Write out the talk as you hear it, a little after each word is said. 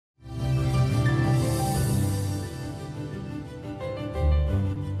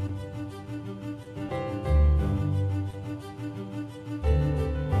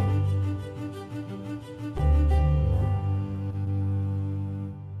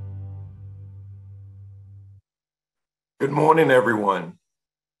Good morning, everyone.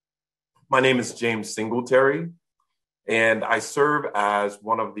 My name is James Singletary, and I serve as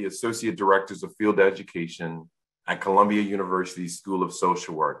one of the Associate Directors of Field Education at Columbia University School of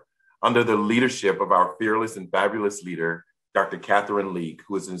Social Work under the leadership of our fearless and fabulous leader, Dr. Catherine Leak,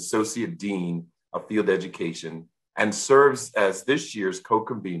 who is an Associate Dean of Field Education and serves as this year's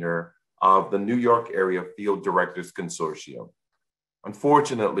co-convener of the New York Area Field Directors Consortium.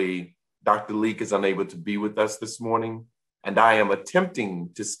 Unfortunately, Dr. Leak is unable to be with us this morning, and I am attempting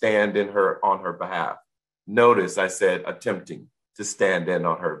to stand in on her behalf. Notice I said attempting to stand in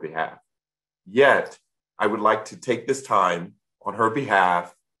on her behalf. Yet, I would like to take this time on her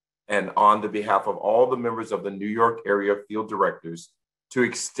behalf and on the behalf of all the members of the New York Area Field Directors to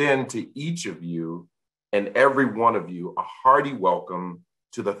extend to each of you and every one of you a hearty welcome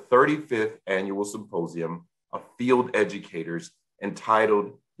to the 35th Annual Symposium of Field Educators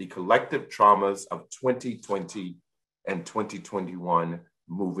entitled The Collective Traumas of 2020 and 2021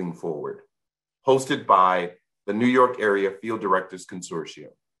 Moving Forward, hosted by the New York Area Field Directors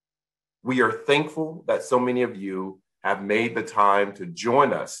Consortium. We are thankful that so many of you have made the time to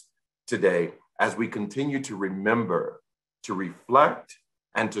join us today as we continue to remember, to reflect,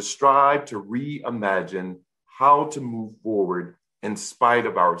 and to strive to reimagine how to move forward in spite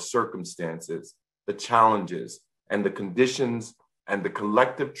of our circumstances, the challenges, and the conditions and the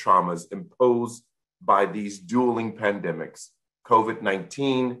collective traumas imposed by these dueling pandemics,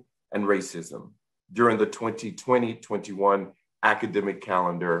 COVID-19 and racism, during the 2020-21 academic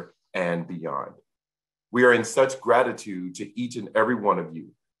calendar and beyond. We are in such gratitude to each and every one of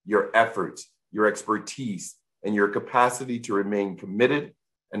you, your efforts, your expertise, and your capacity to remain committed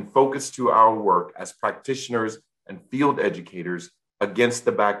and focused to our work as practitioners and field educators against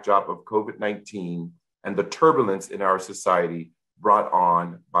the backdrop of COVID-19 and the turbulence in our society brought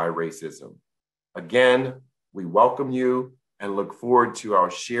on by racism. Again, we welcome you and look forward to our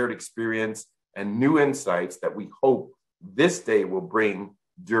shared experience and new insights that we hope this day will bring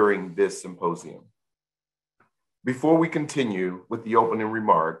during this symposium. Before we continue with the opening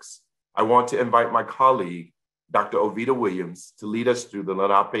remarks, I want to invite my colleague, Dr. Ovita Williams, to lead us through the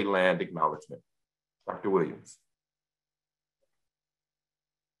Lenape Land Acknowledgement. Dr. Williams.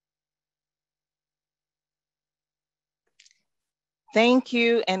 Thank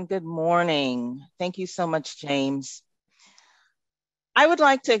you and good morning. Thank you so much, James. I would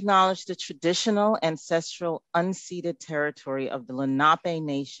like to acknowledge the traditional, ancestral, unceded territory of the Lenape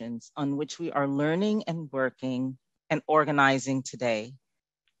nations on which we are learning and working and organizing today.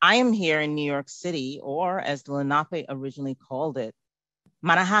 I am here in New York City, or as the Lenape originally called it,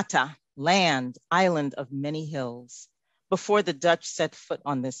 Manhattan, land, island of many hills, before the Dutch set foot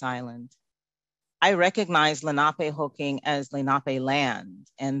on this island. I recognize Lenape Hoking as Lenape land,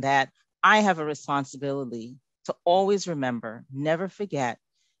 and that I have a responsibility to always remember, never forget,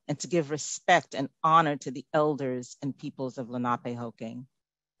 and to give respect and honor to the elders and peoples of Lenape Hoking.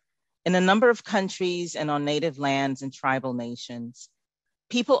 In a number of countries and on native lands and tribal nations,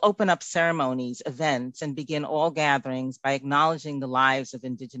 people open up ceremonies, events, and begin all gatherings by acknowledging the lives of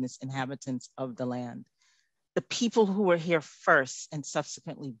indigenous inhabitants of the land, the people who were here first and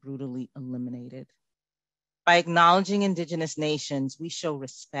subsequently brutally eliminated. By acknowledging indigenous nations, we show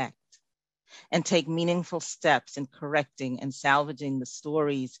respect and take meaningful steps in correcting and salvaging the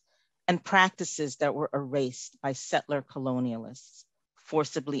stories and practices that were erased by settler colonialists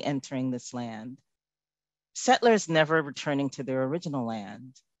forcibly entering this land. Settlers never returning to their original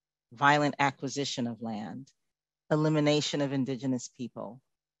land, violent acquisition of land, elimination of indigenous people,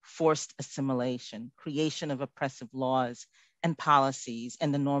 forced assimilation, creation of oppressive laws and policies,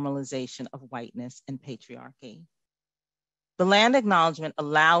 and the normalization of whiteness and patriarchy. The land acknowledgement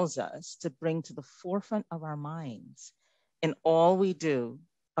allows us to bring to the forefront of our minds in all we do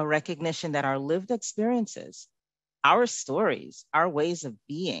a recognition that our lived experiences, our stories, our ways of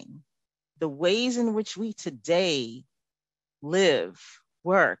being, the ways in which we today live,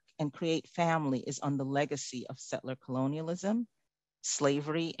 work, and create family is on the legacy of settler colonialism,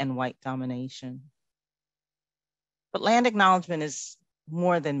 slavery, and white domination. But land acknowledgement is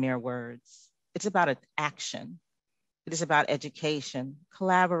more than mere words. It's about action. It is about education,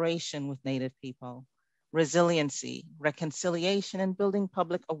 collaboration with Native people, resiliency, reconciliation, and building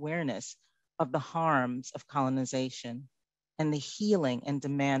public awareness of the harms of colonization and the healing and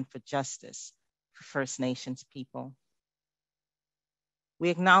demand for justice for First Nations people. We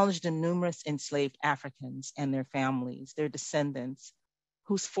acknowledge the numerous enslaved Africans and their families, their descendants,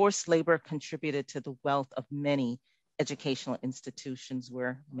 whose forced labor contributed to the wealth of many educational institutions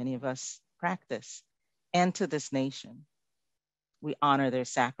where many of us practice, and to this nation. We honor their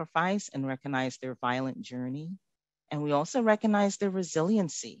sacrifice and recognize their violent journey And we also recognize their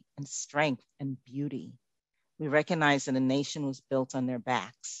resiliency and strength and beauty. We recognize that a nation was built on their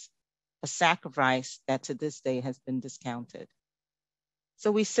backs, a sacrifice that to this day has been discounted.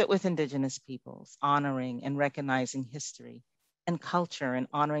 So we sit with Indigenous peoples, honoring and recognizing history and culture and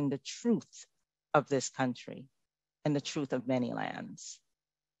honoring the truth of this country and the truth of many lands.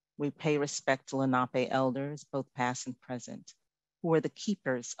 We pay respect to Lenape elders, both past and present, who are the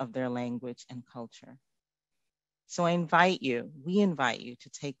keepers of their language and culture. So we invite you to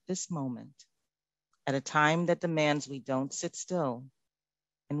take this moment at a time that demands we don't sit still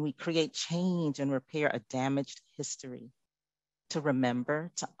and we create change and repair a damaged history, to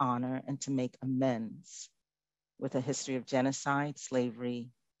remember, to honor, and to make amends with a history of genocide, slavery,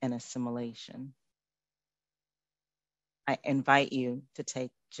 and assimilation. I invite you to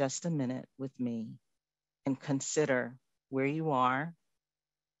take just a minute with me and consider where you are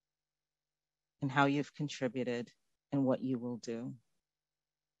and how you've contributed and what you will do.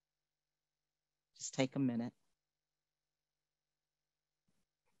 Just take a minute.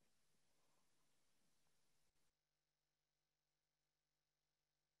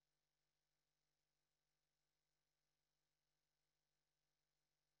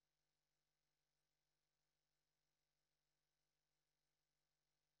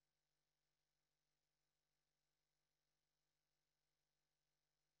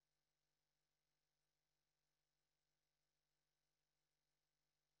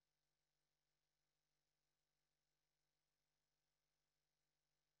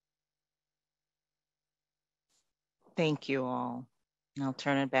 Thank you all. And I'll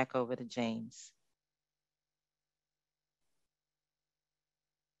turn it back over to James.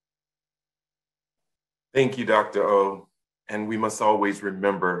 Thank you, Dr. O. And we must always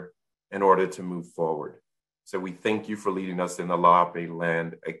remember in order to move forward. So we thank you for leading us in the Lenape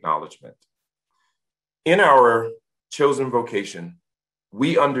land acknowledgement. In our chosen vocation,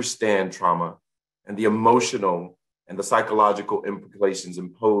 we understand trauma and the emotional and the psychological implications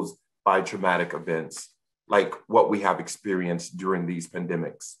imposed by traumatic events, like what we have experienced during these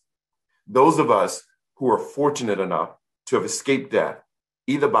pandemics. Those of us who are fortunate enough to have escaped death,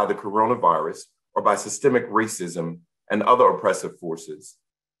 either by the coronavirus or by systemic racism and other oppressive forces,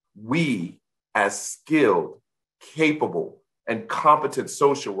 we, as skilled, capable, and competent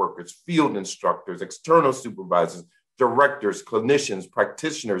social workers, field instructors, external supervisors, directors, clinicians,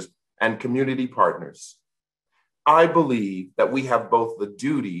 practitioners, and community partners, I believe that we have both the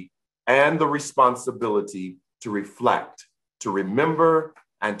duty and the responsibility to reflect, to remember,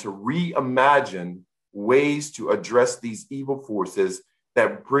 and to reimagine ways to address these evil forces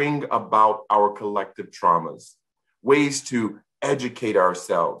that bring about our collective traumas, ways to educate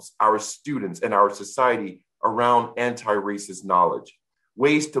ourselves, our students, and our society around anti-racist knowledge,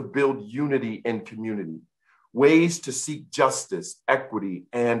 ways to build unity in community, ways to seek justice, equity,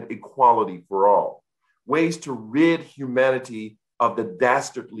 and equality for all, ways to rid humanity of the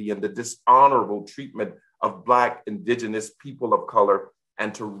dastardly and the dishonorable treatment of Black, Indigenous, people of color,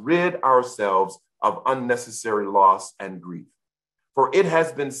 and to rid ourselves of unnecessary loss and grief. For it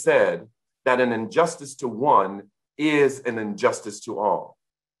has been said that an injustice to one is an injustice to all.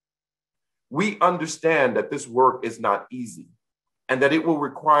 We understand that this work is not easy and that it will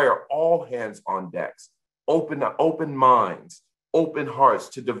require all hands on decks, open minds, open hearts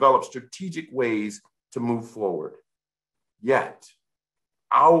to develop strategic ways to move forward. Yet,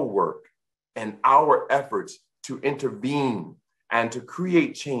 our work and our efforts to intervene and to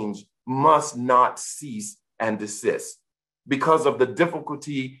create change must not cease and desist because of the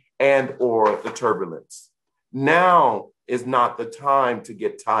difficulty and or the turbulence. Now is not the time to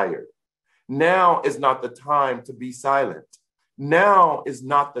get tired. Now is not the time to be silent. Now is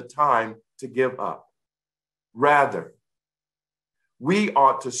not the time to give up. Rather, we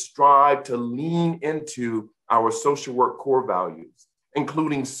ought to strive to lean into our social work core values,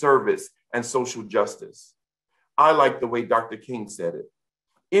 including service and social justice. I like the way Dr. King said it.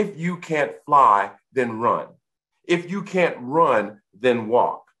 If you can't fly, then run. If you can't run, then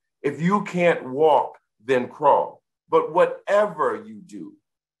walk. If you can't walk, then crawl. But whatever you do,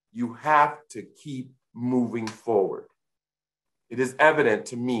 you have to keep moving forward. It is evident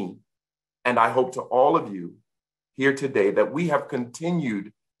to me, and I hope to all of you here today, that we have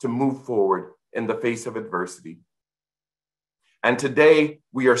continued to move forward in the face of adversity. And today,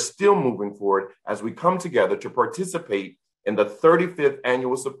 we are still moving forward as we come together to participate in the 35th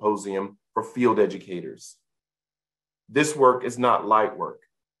Annual Symposium for Field Educators. This work is not light work,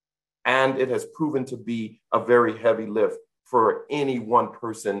 and it has proven to be a very heavy lift for any one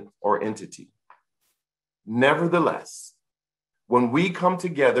person or entity. Nevertheless, when we come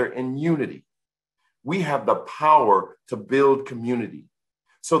together in unity, we have the power to build community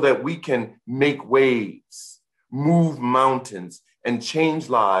so that we can make waves, move mountains, and change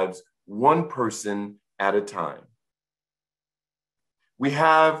lives one person at a time. We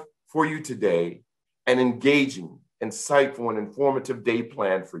have for you today an engaging, insightful, and informative day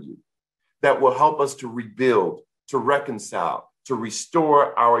planned for you that will help us to rebuild, to reconcile, to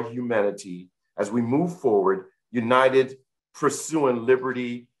restore our humanity as we move forward, united, pursuing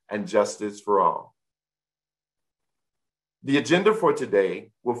liberty and justice for all. The agenda for today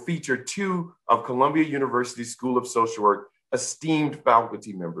will feature two of Columbia University School of Social Work esteemed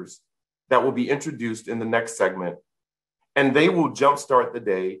faculty members that will be introduced in the next segment, and they will jumpstart the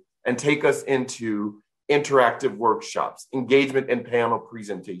day and take us into interactive workshops, engagement and panel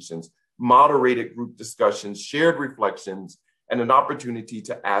presentations, moderated group discussions, shared reflections, and an opportunity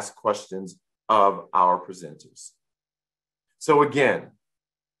to ask questions of our presenters. So again,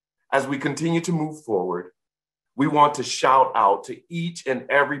 as we continue to move forward, we want to shout out to each and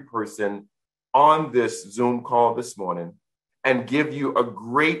every person on this Zoom call this morning and give you a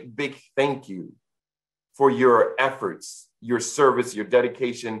great big thank you for your efforts, your service, your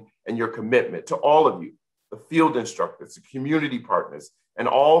dedication, and your commitment to all of you, the field instructors, the community partners, and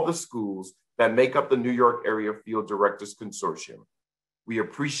all the schools that make up the New York Area Field Directors Consortium. We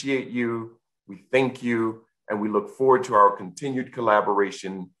appreciate you, we thank you, and we look forward to our continued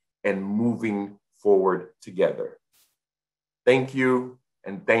collaboration and moving forward together. Thank you,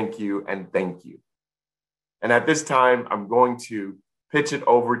 and thank you, and thank you. And at this time, I'm going to pitch it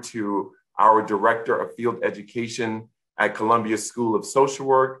over to our Director of Field Education at Columbia School of Social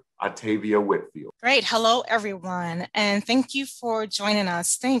Work, Octavia Whitfield. Great. Hello, everyone. And thank you for joining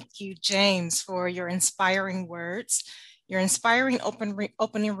us. Thank you, James, for your inspiring words, your inspiring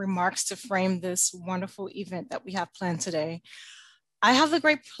opening remarks to frame this wonderful event that we have planned today. I have the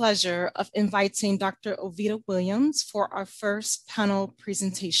great pleasure of inviting Dr. Ovita Williams for our first panel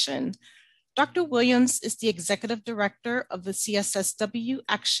presentation. Dr. Williams is the Executive Director of the CSSW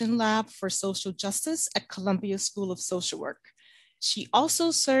Action Lab for Social Justice at Columbia School of Social Work. She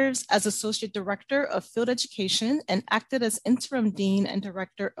also serves as Associate Director of Field Education and acted as Interim Dean and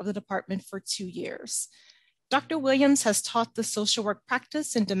Director of the department for 2 years. Dr. Williams has taught the Social Work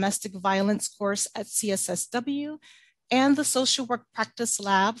Practice and Domestic Violence course at CSSW and the Social Work Practice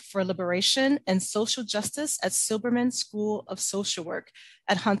Lab for Liberation and Social Justice at Silberman School of Social Work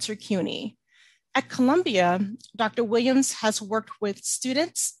at Hunter CUNY. At Columbia, Dr. Williams has worked with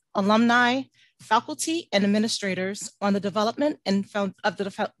students, alumni, faculty, and administrators on the development of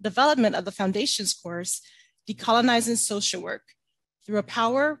the Foundations course, Decolonizing Social Work, through a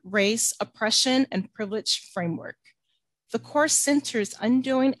power, race, oppression, and privilege framework. The course centers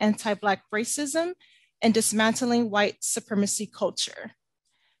undoing anti-Black racism and dismantling white supremacy culture.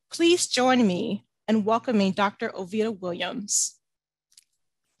 Please join me in welcoming Dr. Ovita Williams.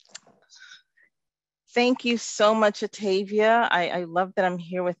 Thank you so much, Octavia. I love that I'm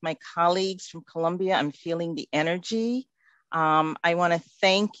here with my colleagues from Columbia. I'm feeling the energy. I want to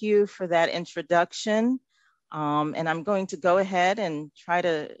thank you for that introduction. And I'm going to go ahead and try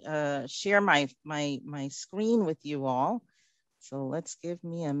to share my screen with you all. So let's give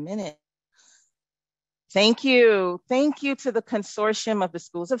me a minute. Thank you. Thank you to the Consortium of the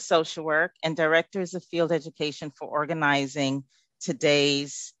Schools of Social Work and Directors of Field Education for organizing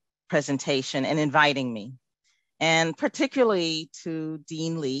today's presentation and inviting me. And particularly to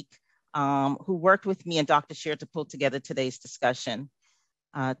Dean Leek, who worked with me and Dr. Shear to pull together today's discussion.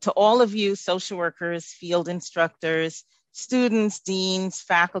 To all of you social workers, field instructors, students, deans,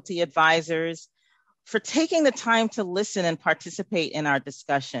 faculty, advisors, for taking the time to listen and participate in our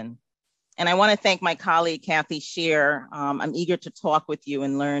discussion. And I want to thank my colleague, Kathy Shear. I'm eager to talk with you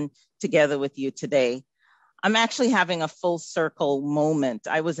and learn together with you today. I'm actually having a full circle moment.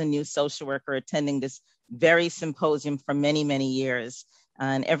 I was a new social worker attending this very symposium for many, many years.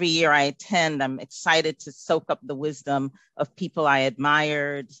 And every year I attend, I'm excited to soak up the wisdom of people I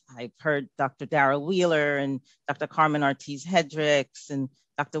admired. I've heard Dr. Darrell Wheeler and Dr. Carmen Ortiz Hedricks and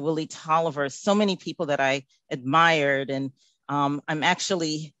Dr. Willie Tolliver, so many people that I admired. And I'm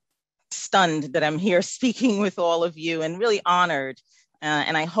actually stunned that I'm here speaking with all of you and really honored.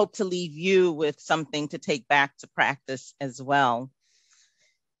 And I hope to leave you with something to take back to practice as well.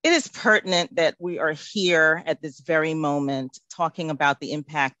 It is pertinent that we are here at this very moment talking about the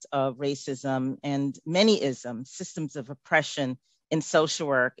impact of racism and many isms, systems of oppression in social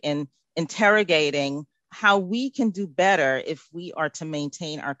work, and interrogating how we can do better if we are to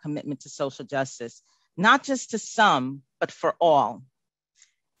maintain our commitment to social justice, not just to some, but for all.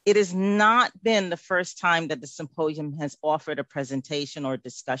 It has not been the first time that the symposium has offered a presentation or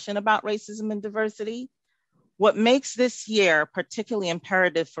discussion about racism and diversity. What makes this year particularly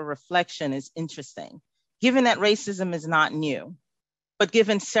imperative for reflection is interesting, given that racism is not new, but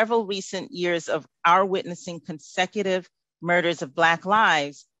given several recent years of our witnessing consecutive murders of Black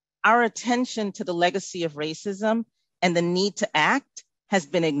lives, our attention to the legacy of racism and the need to act has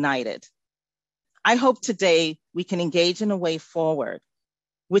been ignited. I hope today we can engage in a way forward,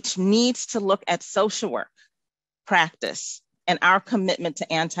 which needs to look at social work, practice, and our commitment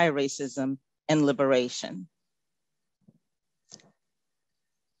to anti-racism and liberation.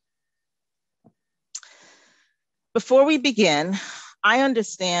 Before we begin, I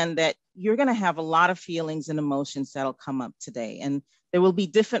understand that you're going to have a lot of feelings and emotions that'll come up today, and there will be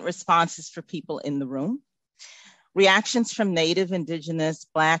different responses for people in the room. Reactions from Native, Indigenous,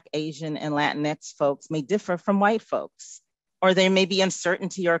 Black, Asian, and Latinx folks may differ from white folks, or there may be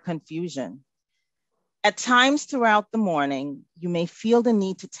uncertainty or confusion. At times throughout the morning, you may feel the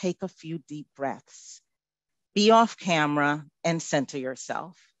need to take a few deep breaths, be off camera, and center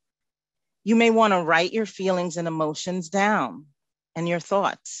yourself. You may want to write your feelings and emotions down and your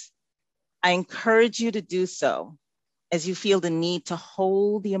thoughts. I encourage you to do so as you feel the need to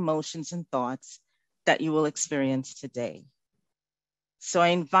hold the emotions and thoughts that you will experience today. So I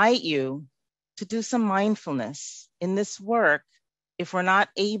invite you to do some mindfulness in this work. If we're not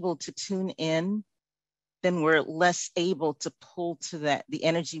able to tune in, then we're less able to pull to that, the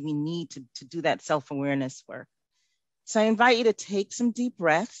energy we need to do that self-awareness work. So I invite you to take some deep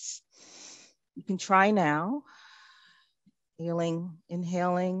breaths. You can try now,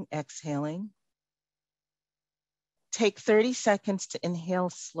 inhaling, exhaling. Take 30 seconds to inhale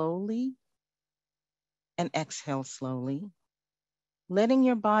slowly and exhale slowly, letting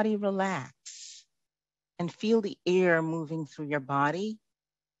your body relax and feel the air moving through your body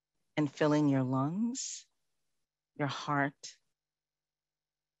and filling your lungs, your heart,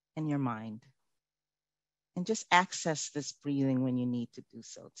 and your mind. And just access this breathing when you need to do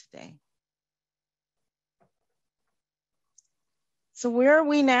so today. So where are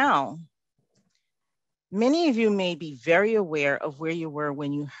we now? Many of you may be very aware of where you were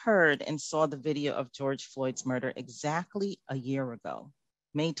when you heard and saw the video of George Floyd's murder exactly a year ago,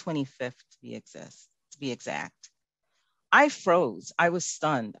 May 25th to be exact. I froze, I was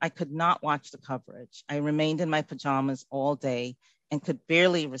stunned. I could not watch the coverage. I remained in my pajamas all day and could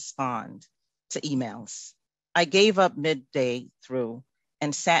barely respond to emails. I gave up midday through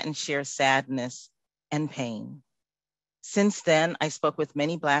and sat in sheer sadness and pain. Since then, I spoke with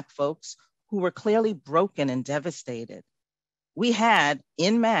many Black folks who were clearly broken and devastated. We had,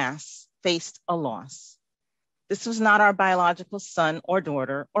 en masse, faced a loss. This was not our biological son or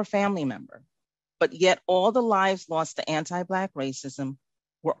daughter or family member, but yet all the lives lost to anti-Black racism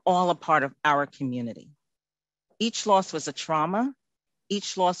were all a part of our community. Each loss was a trauma.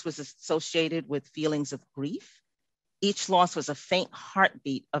 Each loss was associated with feelings of grief. Each loss was a faint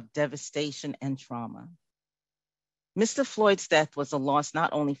heartbeat of devastation and trauma. Mr. Floyd's death was a loss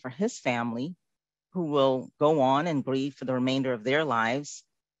not only for his family, who will go on and grieve for the remainder of their lives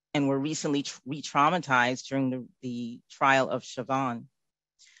and were recently re-traumatized during the trial of Siobhan,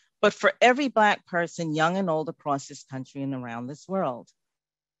 but for every Black person, young and old, across this country and around this world.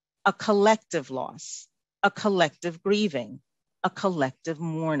 A collective loss, a collective grieving, a collective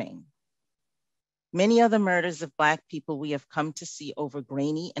mourning. Many other murders of Black people we have come to see over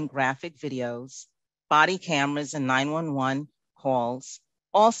grainy and graphic videos, body cameras, and 911 calls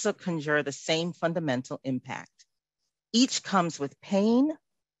also conjure the same fundamental impact. Each comes with pain,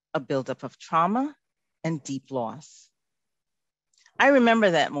 a buildup of trauma, and deep loss. I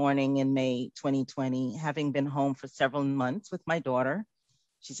remember that morning in May 2020, having been home for several months with my daughter,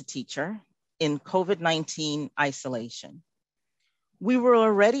 she's a teacher, in COVID-19 isolation. We were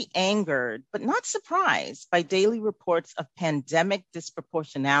already angered, but not surprised by daily reports of pandemic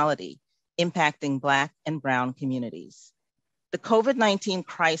disproportionality impacting Black and Brown communities. The COVID-19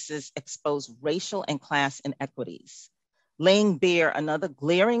 crisis exposed racial and class inequities, laying bare another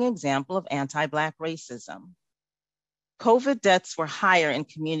glaring example of anti-Black racism. COVID deaths were higher in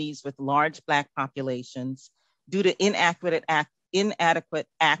communities with large Black populations due to inadequate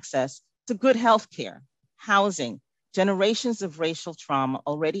access to good health care, housing, generations of racial trauma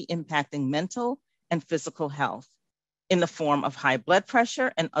already impacting mental and physical health in the form of high blood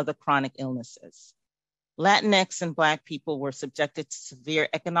pressure and other chronic illnesses. Latinx and Black people were subjected to severe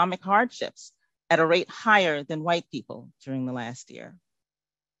economic hardships at a rate higher than white people during the last year.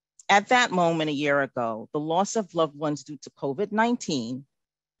 At that moment a year ago, the loss of loved ones due to COVID-19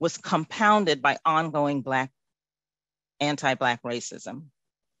 was compounded by ongoing anti-Black racism.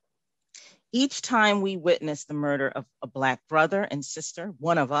 Each time we witnessed the murder of a Black brother and sister,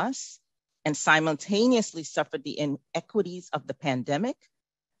 one of us, and simultaneously suffered the inequities of the pandemic,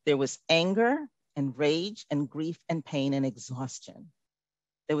 there was anger and rage and grief and pain and exhaustion.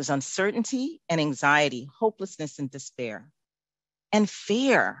 There was uncertainty and anxiety, hopelessness and despair, and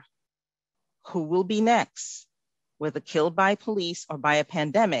fear. Who will be next? Whether killed by police or by a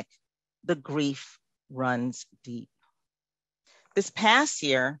pandemic, the grief runs deep. This past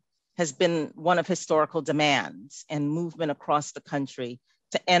year has been one of historical demands and movement across the country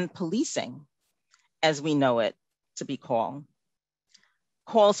to end policing, as we know it to be called.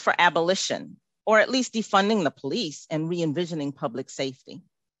 Calls for abolition, or at least defunding the police and re-envisioning public safety.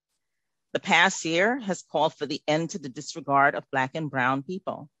 The past year has called for the end to the disregard of Black and Brown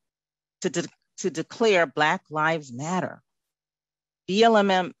people, to declare Black Lives Matter. The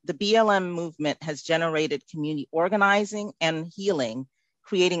BLM movement has generated community organizing and healing,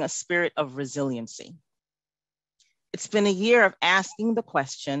 creating a spirit of resiliency. It's been a year of asking the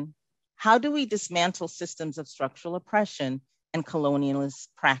question, how do we dismantle systems of structural oppression and colonialist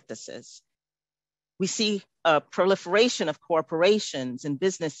practices? We see a proliferation of corporations and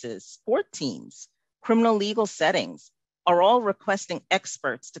businesses, sport teams, criminal legal settings are all requesting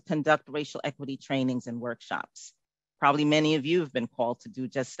experts to conduct racial equity trainings and workshops. Probably many of you have been called to do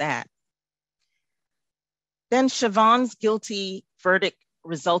just that. Then Siobhan's guilty verdict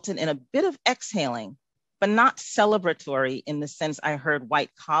resulted in a bit of exhaling, but not celebratory in the sense I heard white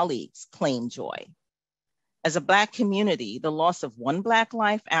colleagues claim joy. As a Black community, the loss of one Black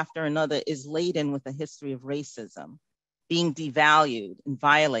life after another is laden with a history of racism, being devalued and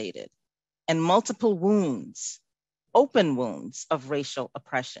violated, and multiple wounds, open wounds of racial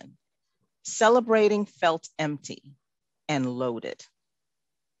oppression. Celebrating felt empty and loaded.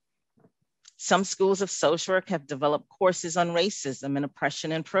 Some schools of social work have developed courses on racism and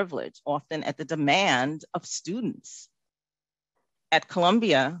oppression and privilege, often at the demand of students. At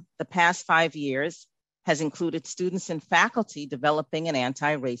Columbia, the past 5 years has included students and faculty developing an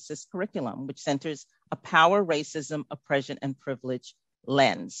anti-racist curriculum, which centers a power, racism, oppression, and privilege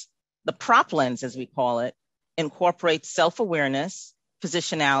lens. The prop lens, as we call it, incorporates self-awareness,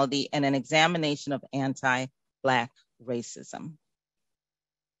 positionality, and an examination of anti-Black racism.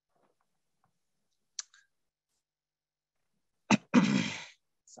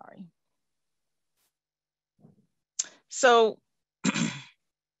 Sorry. So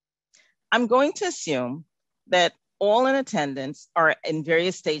I'm going to assume that all in attendance are in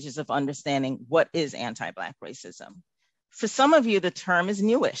various stages of understanding what is anti-Black racism. For some of you, the term is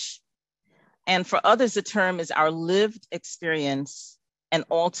newish. And for others, the term is our lived experience and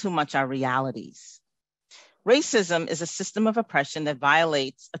all too much our realities. Racism is a system of oppression that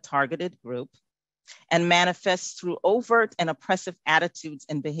violates a targeted group and manifests through overt and oppressive attitudes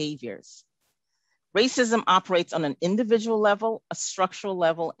and behaviors. Racism operates on an individual level, a structural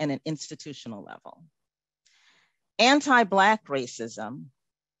level, and an institutional level. Anti-Black racism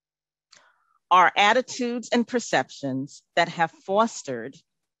are attitudes and perceptions that have fostered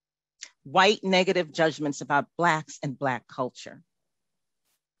white negative judgments about Blacks and Black culture.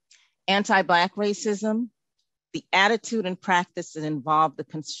 Anti-Black racism, the attitude and practice that involve the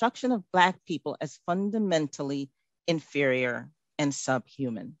construction of Black people as fundamentally inferior and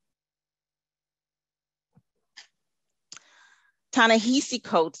subhuman. Ta-Nehisi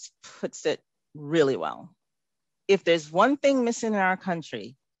Coates puts it really well. If there's one thing missing in our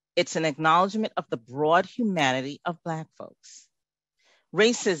country, it's an acknowledgement of the broad humanity of Black folks.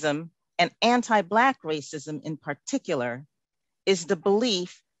 Racism, and anti-Black racism in particular, is the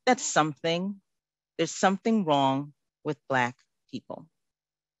belief that there's something wrong with Black people.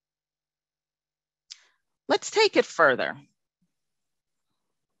 Let's take it further.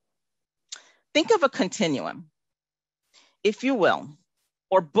 Think of a continuum, if you will,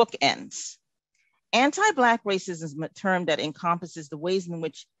 or bookends. Anti-Black racism is a term that encompasses the ways in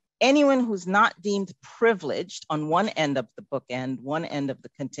which anyone who's not deemed privileged on one end of the bookend, one end of the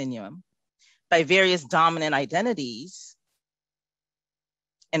continuum, by various dominant identities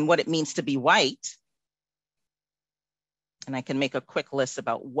and what it means to be white. And I can make a quick list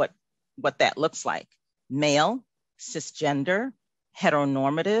about what that looks like. Male, cisgender,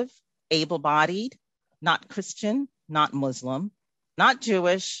 heteronormative, able-bodied, not Christian, not Muslim, not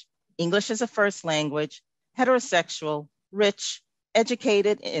Jewish, English as a first language, heterosexual, rich,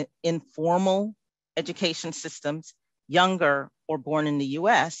 educated in formal education systems, younger, or born in the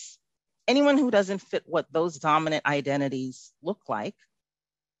US, anyone who doesn't fit what those dominant identities look like,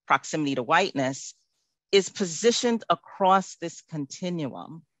 proximity to whiteness, is positioned across this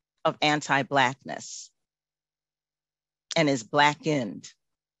continuum of anti-Blackness and is Blackened.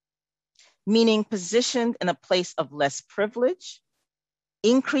 meaning positioned in a place of less privilege,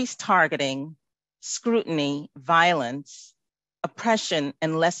 increased targeting, scrutiny, violence, oppression,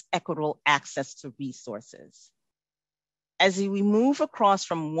 and less equitable access to resources. As we move across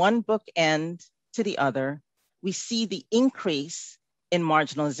from one bookend to the other, we see the increase in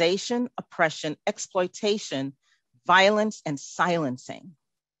marginalization, oppression, exploitation, violence, and silencing,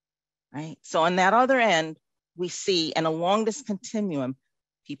 right? So on that other end, we see, and along this continuum,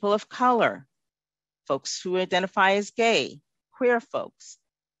 people of color, folks who identify as gay, queer folks,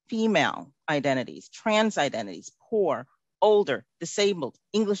 female identities, trans identities, poor, older, disabled,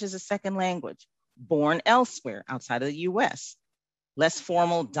 English as a second language, born elsewhere outside of the US, less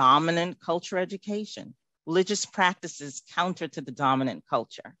formal dominant culture education, religious practices counter to the dominant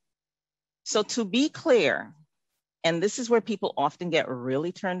culture. So to be clear, and this is where people often get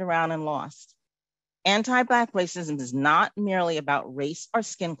really turned around and lost, anti-Black racism is not merely about race or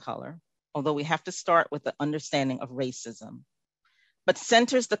skin color, although we have to start with the understanding of racism, but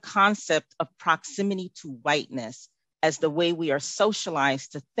centers the concept of proximity to whiteness as the way we are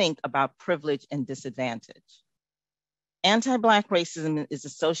socialized to think about privilege and disadvantage. Anti-Black racism is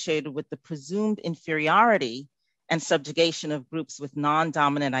associated with the presumed inferiority and subjugation of groups with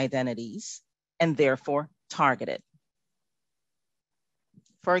non-dominant identities, and therefore targeted.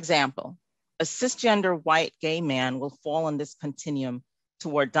 For example, a cisgender white gay man will fall on this continuum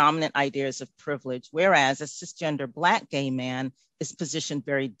toward dominant ideas of privilege, whereas a cisgender Black gay man is positioned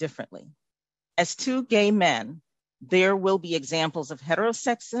very differently. As two gay men, there will be examples of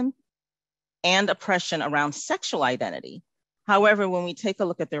heterosexism and oppression around sexual identity. However, when we take a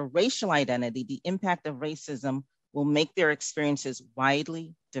look at their racial identity, the impact of racism will make their experiences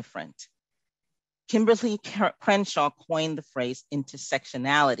widely different. Kimberly Crenshaw coined the phrase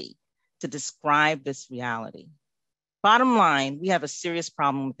intersectionality to describe this reality. Bottom line, we have a serious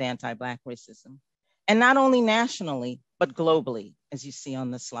problem with anti-Black racism, and not only nationally, but globally, as you see on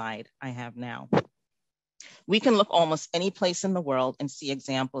the slide I have now. We can look almost any place in the world and see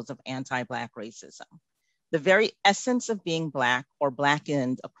examples of anti-Black racism. The very essence of being Black or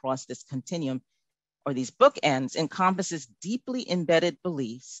Blackened across this continuum or these bookends encompasses deeply embedded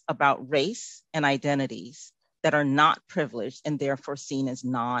beliefs about race and identities that are not privileged and therefore seen as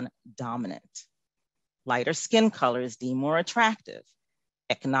non-dominant. Lighter skin color is deemed more attractive,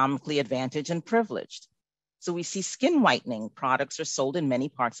 economically advantaged and privileged. So we see skin whitening products are sold in many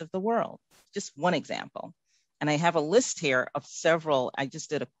parts of the world. Just one example. And I have a list here of several. I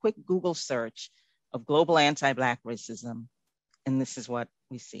just did a quick Google search of global anti-Black racism, and this is what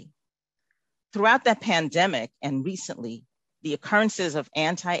we see. Throughout that pandemic and recently, the occurrences of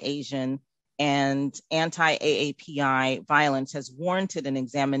anti-Asian and anti-AAPI violence has warranted an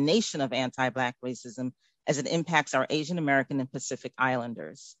examination of anti-Black racism as it impacts our Asian American and Pacific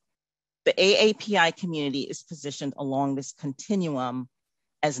Islanders. The AAPI community is positioned along this continuum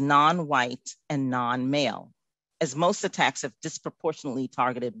as non-white and non-male, as most attacks have disproportionately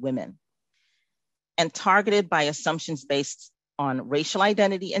targeted women and targeted by assumptions based on racial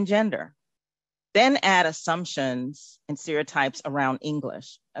identity and gender. Then add assumptions and stereotypes around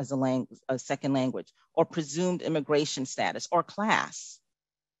English as a second language, or presumed immigration status or class.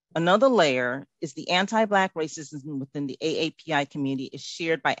 Another layer is the anti-Black racism within the AAPI community is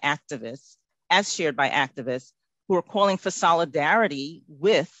shared by activists who are calling for solidarity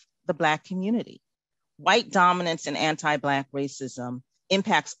with the Black community. White dominance and anti-Black racism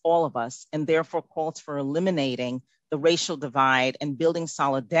impacts all of us and therefore calls for eliminating the racial divide and building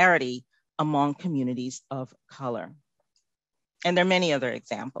solidarity among communities of color. And there are many other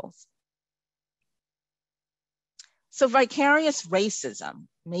examples. So vicarious racism,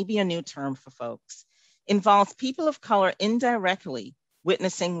 maybe a new term for folks, involves people of color indirectly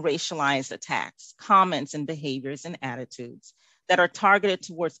witnessing racialized attacks, comments, and behaviors and attitudes that are targeted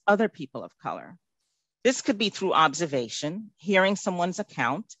towards other people of color. This could be through observation, hearing someone's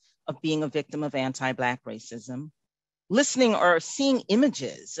account of being a victim of anti-Black racism, listening or seeing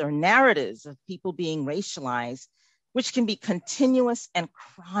images or narratives of people being racialized, which can be continuous and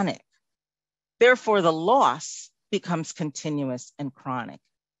chronic. Therefore, the loss becomes continuous and chronic,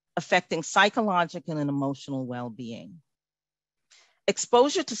 affecting psychological and emotional well-being.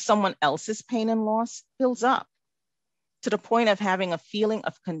 Exposure to someone else's pain and loss builds up to the point of having a feeling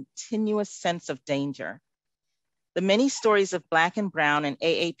of continuous sense of danger. The many stories of Black and Brown and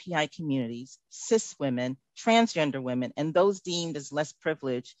AAPI communities, cis women, transgender women, and those deemed as less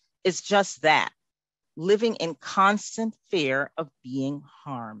privileged is just that, living in constant fear of being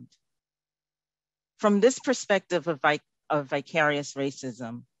harmed. From this perspective of vicarious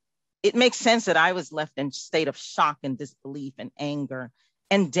racism, it makes sense that I was left in a state of shock and disbelief and anger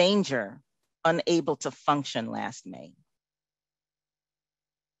and danger unable to function last May.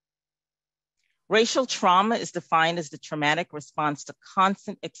 Racial trauma is defined as the traumatic response to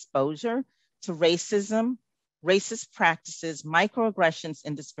constant exposure to racism, racist practices, microaggressions,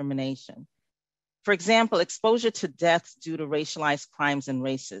 and discrimination. For example, exposure to deaths due to racialized crimes and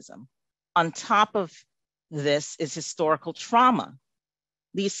racism. On top of this is historical trauma,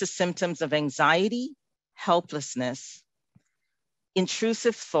 leads to symptoms of anxiety, helplessness,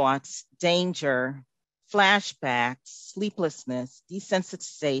 intrusive thoughts, danger, flashbacks, sleeplessness,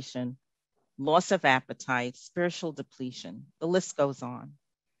 desensitization, loss of appetite, spiritual depletion. The list goes on.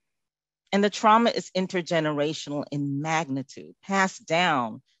 And the trauma is intergenerational in magnitude, passed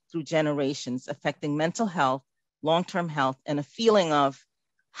down through generations, affecting mental health, long-term health, and a feeling of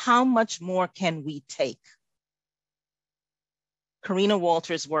how much more can we take? Karina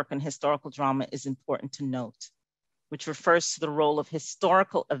Walter's work on historical drama is important to note, which refers to the role of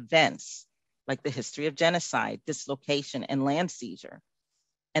historical events like the history of genocide, dislocation, and land seizure.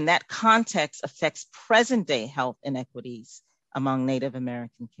 And that context affects present-day health inequities among Native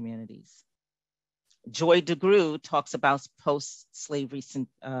American communities. Joy DeGruy talks about post-slavery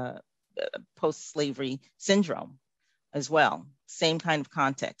syndrome as well, same kind of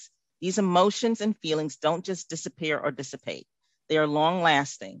context. These emotions and feelings don't just disappear or dissipate. They are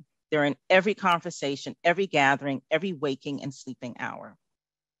long-lasting. They're in every conversation, every gathering, every waking and sleeping hour.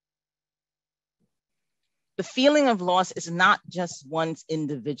 The feeling of loss is not just one's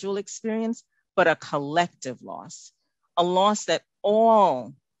individual experience, but a collective loss, a loss that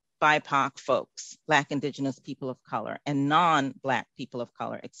all BIPOC folks, Black, Indigenous people of color, and non-Black people of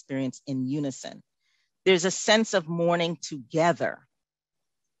color experience in unison. There's a sense of mourning together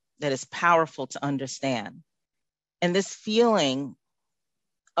that is powerful to understand. And this feeling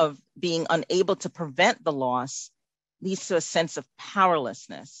of being unable to prevent the loss leads to a sense of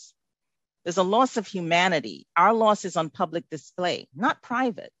powerlessness. There's a loss of humanity. Our loss is on public display, not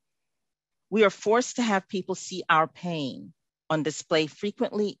private. We are forced to have people see our pain on display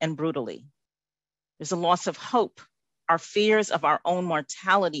frequently and brutally. There's a loss of hope. Our fears of our own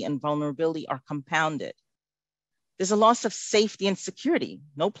mortality and vulnerability are compounded. There's a loss of safety and security.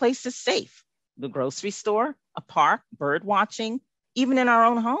 No place is safe. The grocery store, a park, bird watching, even in our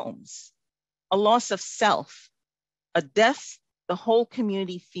own homes. A loss of self, a death the whole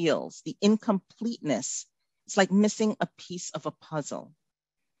community feels, the incompleteness. It's like missing a piece of a puzzle.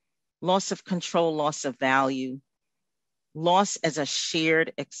 Loss of control, loss of value, loss as a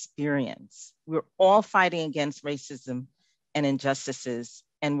shared experience. We're all fighting against racism and injustices,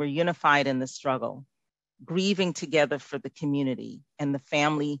 and we're unified in the struggle, grieving together for the community and the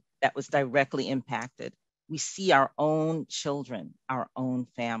family that was directly impacted. We see our own children, our own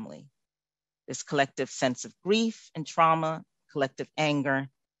family. This collective sense of grief and trauma, collective anger,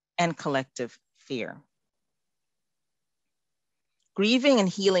 and collective fear. Grieving and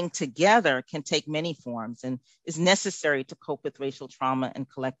healing together can take many forms and is necessary to cope with racial trauma and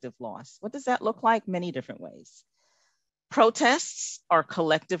collective loss. What does that look like? Many different ways. Protests are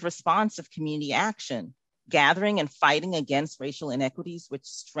collective response of community action, gathering and fighting against racial inequities, which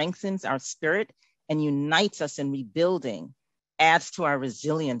strengthens our spirit and unites us in rebuilding, adds to our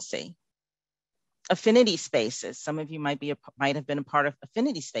resiliency. Affinity spaces, some of you might have been a part of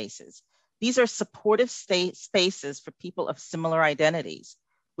affinity spaces. These are supportive spaces for people of similar identities.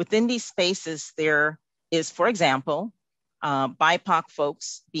 Within these spaces, there is, for example, BIPOC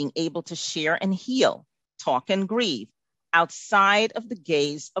folks being able to share and heal, talk and grieve outside of the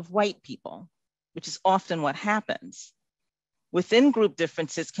gaze of white people, which is often what happens. Within group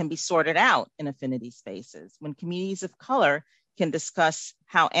differences can be sorted out in affinity spaces when communities of color can discuss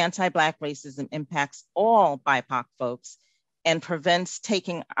how anti-Black racism impacts all BIPOC folks and prevents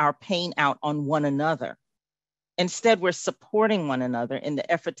taking our pain out on one another. Instead, we're supporting one another in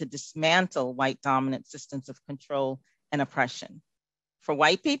the effort to dismantle white dominant systems of control and oppression. For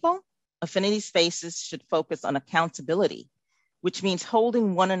white people, affinity spaces should focus on accountability, which means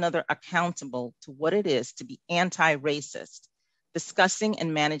holding one another accountable to what it is to be anti-racist, discussing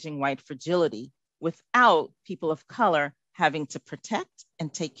and managing white fragility without people of color having to protect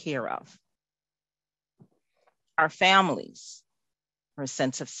and take care of. Our families are a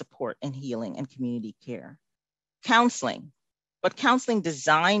sense of support and healing and community care. Counseling, but counseling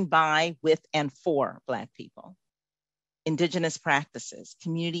designed by, with, and for Black people. Indigenous practices,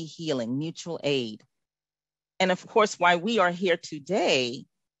 community healing, mutual aid. And of course, why we are here today,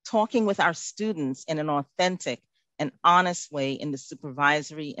 talking with our students in an authentic and honest way in the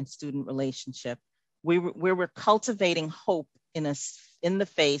supervisory and student relationship, where we're cultivating hope in the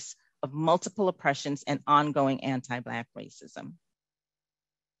face of multiple oppressions and ongoing anti-Black racism.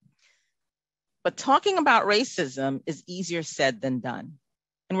 But talking about racism is easier said than done.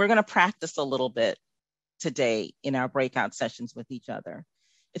 And we're going to practice a little bit today in our breakout sessions with each other.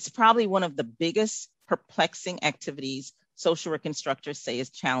 It's probably one of the biggest perplexing activities social work instructors say is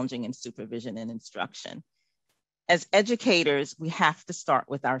challenging in supervision and instruction. As educators, we have to start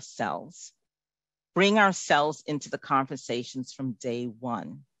with ourselves. Bring ourselves into the conversations from day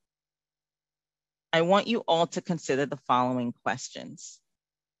one. I want you all to consider the following questions.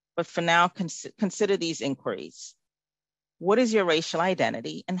 But for now, consider these inquiries. What is your racial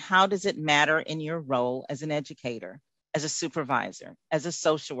identity and how does it matter in your role as an educator, as a supervisor, as a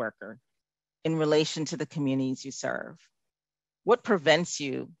social worker, in relation to the communities you serve? What prevents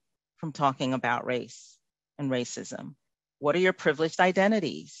you from talking about race and racism? What are your privileged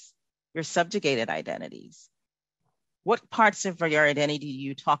identities, your subjugated identities? What parts of your identity do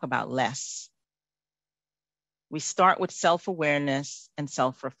you talk about less? We start with self-awareness and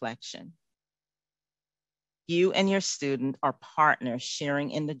self-reflection. You and your student are partners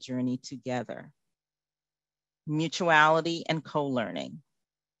sharing in the journey together. Mutuality and co-learning.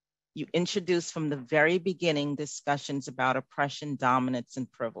 You introduce from the very beginning discussions about oppression, dominance,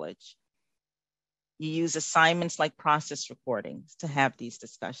 and privilege. You use assignments like process recordings to have these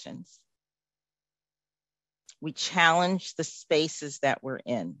discussions. We challenge the spaces that we're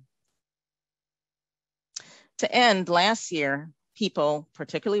in. To end, last year, people,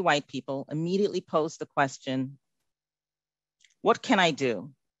 particularly white people, immediately posed the question, what can I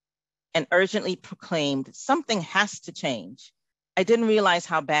do? And urgently proclaimed, something has to change. I didn't realize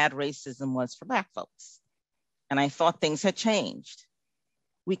how bad racism was for Black folks. And I thought things had changed.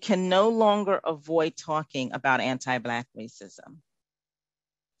 We can no longer avoid talking about anti-Black racism.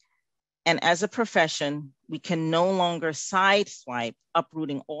 And as a profession, we can no longer sideswipe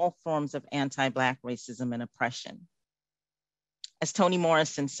uprooting all forms of anti-Black racism and oppression. As Toni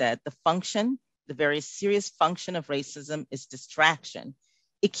Morrison said, the very serious function of racism is distraction.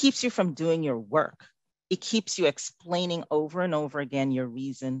 It keeps you from doing your work. It keeps you explaining over and over again your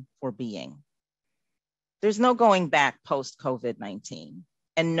reason for being. There's no going back post-COVID-19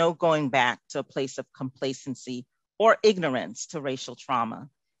 and no going back to a place of complacency or ignorance to racial trauma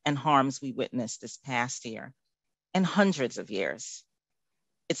and harms we witnessed this past year and hundreds of years.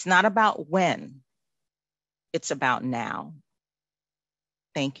 It's not about when, it's about now.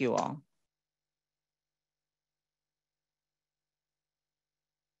 Thank you all.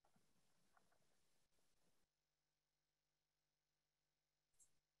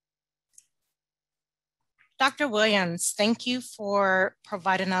 Dr. Williams, thank you for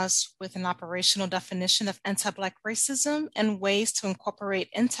providing us with an operational definition of anti-Black racism and ways to incorporate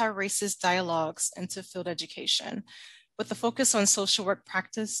anti-racist dialogues into field education, with a focus on social work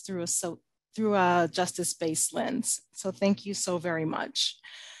practice through a justice-based lens. So thank you so very much.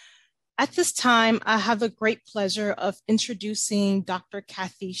 At this time, I have the great pleasure of introducing Dr.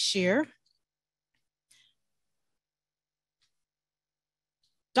 Kathy Shear.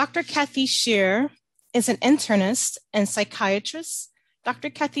 Dr. Kathy Shear is an internist and psychiatrist. Dr.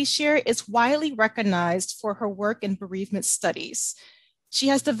 Kathy Shear is widely recognized for her work in bereavement studies. She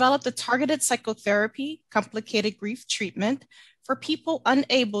has developed a targeted psychotherapy, complicated grief treatment for people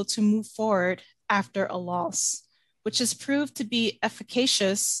unable to move forward after a loss, which has proved to be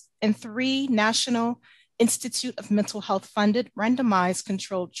efficacious in 3 National Institute of Mental Health funded randomized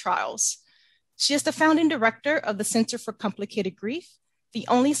controlled trials. She is the founding director of the Center for Complicated Grief, the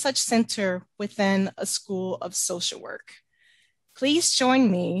only such center within a school of social work. Please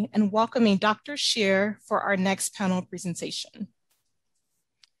join me in welcoming Dr. Shear for our next panel presentation.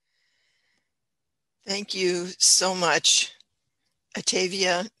 Thank you so much,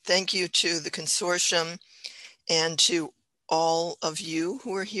 Atavia. Thank you to the consortium and to all of you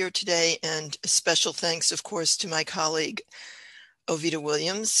who are here today, and a special thanks, of course, to my colleague, Ovita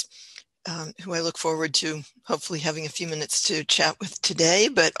Williams, who I look forward to hopefully having a few minutes to chat with today,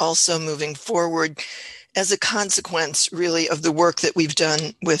 but also moving forward as a consequence really of the work that we've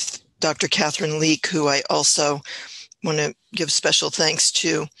done with Dr. Catherine Leak, who I also want to give special thanks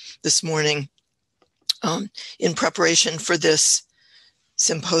to this morning in preparation for this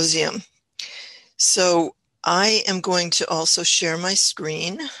symposium. So I am going to also share my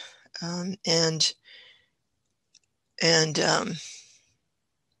screen and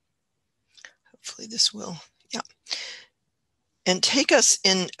hopefully this will, and take us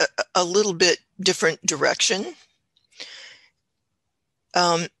in a little bit different direction.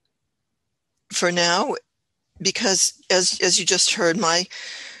 For now, because as you just heard, my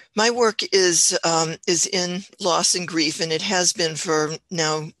work is in loss and grief, and it has been for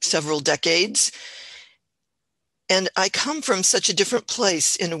now several decades. And I come from such a different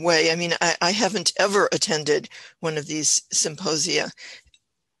place in a way. I mean, I haven't ever attended one of these symposia,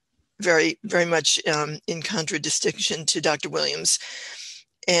 very, very much in contradistinction to Dr. Williams.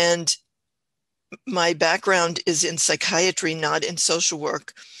 And my background is in psychiatry, not in social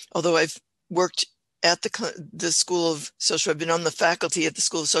work, although I've worked at the School of Social, I've been on the faculty at the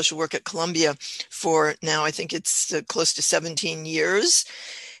School of Social Work at Columbia for now, I think it's close to 17 years.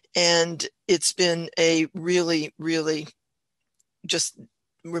 And it's been a really, really just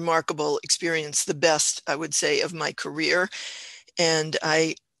remarkable experience, the best, I would say, of my career. And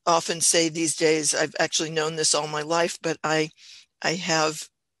I often say these days, I've actually known this all my life, but I have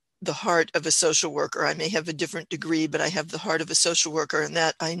the heart of a social worker. I may have a different degree, but I have the heart of a social worker, and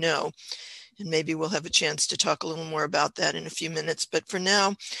that I know. And maybe we'll have a chance to talk a little more about that in a few minutes. But for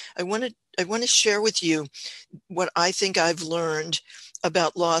now, I want to share with you what I think I've learned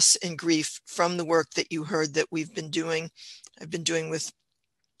about loss and grief from the work that you heard that we've been doing. I've been doing with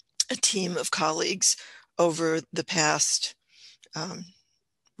a team of colleagues over the past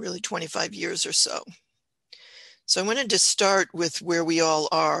really 25 years or so. So I wanted to start with where we all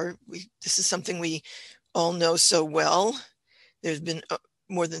are. This is something we all know so well. There's been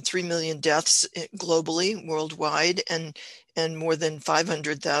more than 3 million deaths globally, worldwide, and more than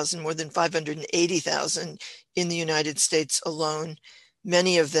 500,000, more than 580,000 in the United States alone.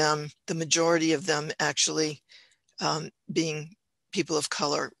 Many of them, the majority of them actually being people of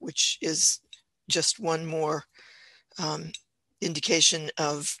color, which is just one more indication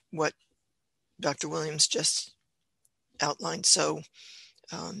of what Dr. Williams just outlined so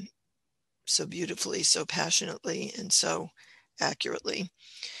beautifully, so passionately, and so accurately.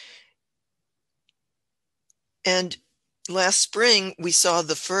 And last spring, we saw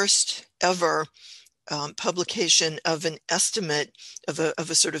the first ever publication of an estimate of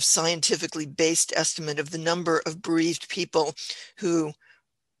a sort of scientifically based estimate of the number of bereaved people who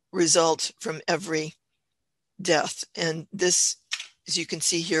result from every death. And this, as you can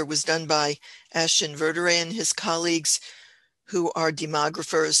see here, was done by Ashton Verderay and his colleagues, who are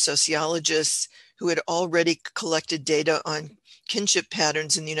demographers, sociologists, who had already collected data on kinship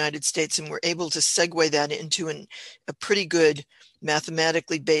patterns in the United States and were able to segue that into a pretty good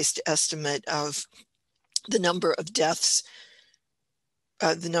mathematically based estimate of the number of deaths,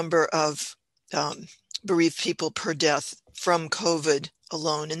 the number of bereaved people per death from COVID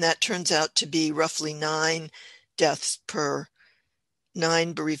alone. And that turns out to be roughly 9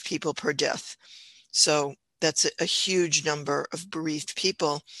 bereaved people per death. So that's a huge number of bereaved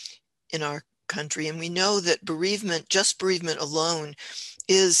people in our country. And we know that just bereavement alone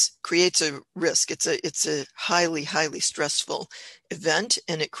creates a risk. It's a highly, highly stressful event,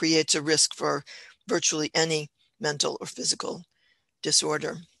 and it creates a risk for virtually any mental or physical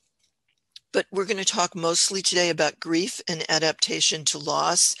disorder. But we're going to talk mostly today about grief and adaptation to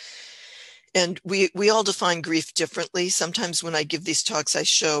loss. And we all define grief differently. Sometimes when I give these talks, I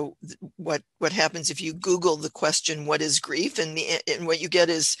show what happens if you Google the question, what is grief? And what you get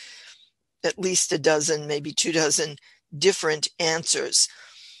is at least a dozen, maybe 24 different answers.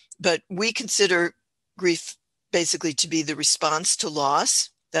 But we consider grief basically to be the response to loss.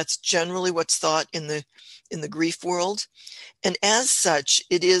 That's generally what's thought in the grief world. And as such,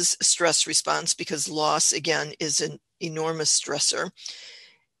 it is a stress response because loss, again, is an enormous stressor.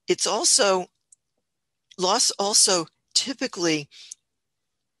 Loss also typically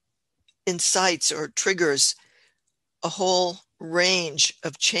incites or triggers a whole range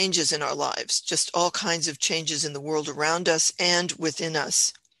of changes in our lives, just all kinds of changes in the world around us and within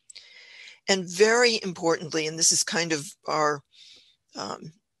us. And very importantly, and this is kind of our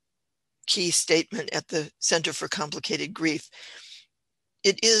key statement at the Center for Complicated Grief,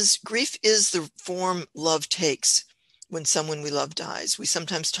 grief is the form love takes when someone we love dies. We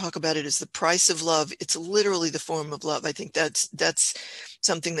sometimes talk about it as the price of love. It's literally the form of love. I think that's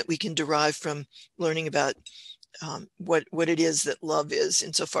something that we can derive from learning about what it is that love is,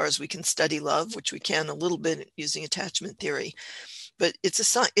 insofar as we can study love, which we can a little bit using attachment theory. But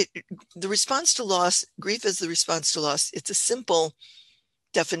it's the response to loss, grief is the response to loss. It's a simple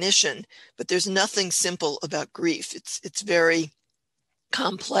definition, but there's nothing simple about grief. It's very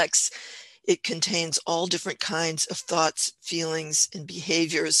complex. It contains all different kinds of thoughts, feelings, and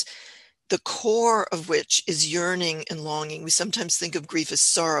behaviors, the core of which is yearning and longing. We sometimes think of grief as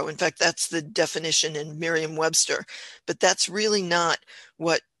sorrow. In fact, that's the definition in Merriam-Webster, but that's really not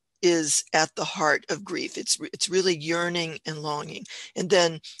what is at the heart of grief. It's really yearning and longing. And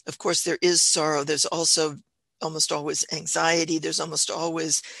then, of course, there is sorrow. There's also almost always anxiety. There's almost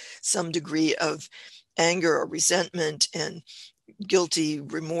always some degree of anger or resentment and guilty,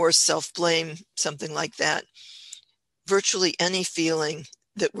 remorse, self-blame, something like that. virtually any feeling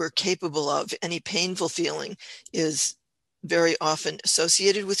that we're capable of, any painful feeling, is very often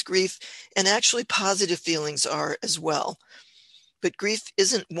associated with grief, and actually positive feelings are as well. But grief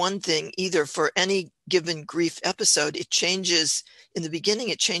isn't one thing either. For any given grief episode, it changes. In the beginning,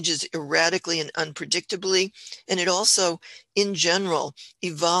 it changes erratically and unpredictably. And it also, in general,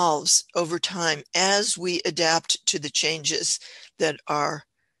 evolves over time as we adapt to the changes that are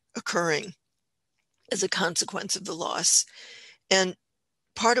occurring as a consequence of the loss. And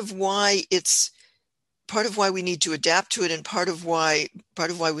part of why we need to adapt to it, and part of why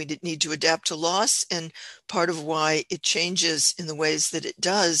we need to adapt to loss, and part of why it changes in the ways that it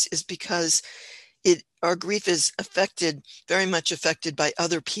does, is because our grief is very much affected by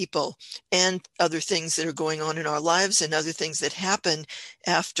other people and other things that are going on in our lives and other things that happen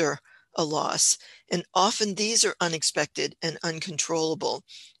after a loss. And often these are unexpected and uncontrollable.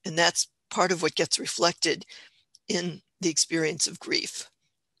 And that's part of what gets reflected in the experience of grief.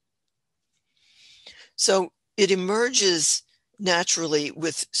 So it emerges naturally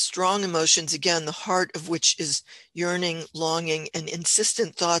with strong emotions, again, the heart of which is yearning, longing, and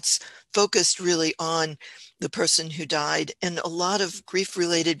insistent thoughts focused really on the person who died, and a lot of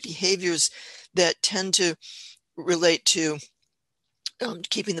grief-related behaviors that tend to relate to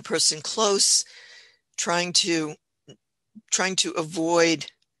keeping the person close, trying to avoid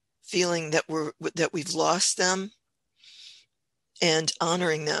feeling that we've lost them, and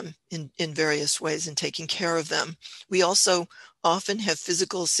honoring them in various ways and taking care of them. We also often have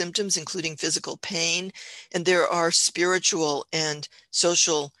physical symptoms, including physical pain, and there are spiritual and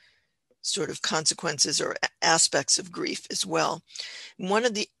social sort of consequences or aspects of grief as well. One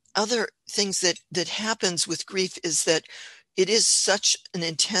of the other things that happens with grief is that it is such an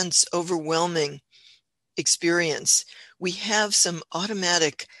intense, overwhelming experience. We have some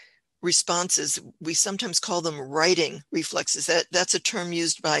automatic responses. We sometimes call them writing reflexes. That's a term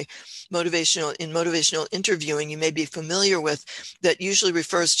used by motivational interviewing you may be familiar with, that usually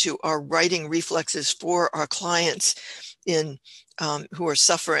refers to our writing reflexes for our clients who are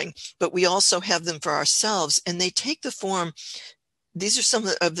suffering. But we also have them for ourselves, and they take the form. These are some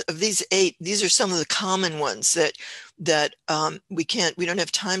of these 8. These are some of the common ones that we don't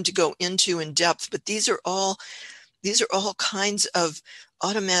have time to go into in depth. But these are all kinds of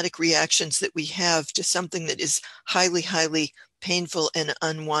automatic reactions that we have to something that is highly, highly painful and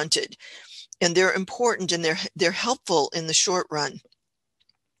unwanted. And they're important, and they're helpful in the short run.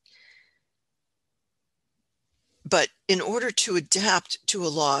 But in order to adapt to a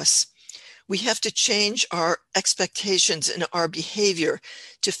loss, we have to change our expectations and our behavior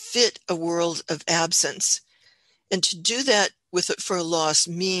to fit a world of absence. And to do that for a loss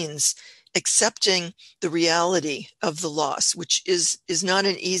means accepting the reality of the loss, which is not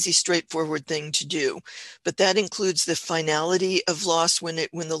an easy, straightforward thing to do. But that includes the finality of loss when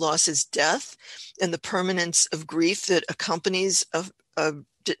the loss is death, and the permanence of grief that accompanies a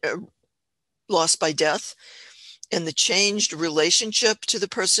loss by death, and the changed relationship to the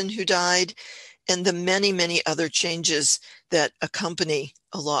person who died, and the many, many other changes that accompany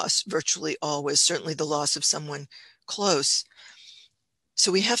a loss, virtually always, certainly the loss of someone close.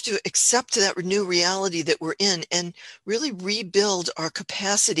 So we have to accept that new reality that we're in and really rebuild our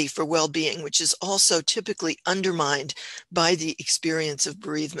capacity for well-being, which is also typically undermined by the experience of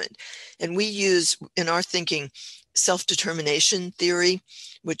bereavement. And we use, in our thinking, self-determination theory,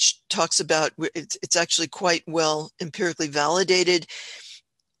 which talks about, it's actually quite well empirically validated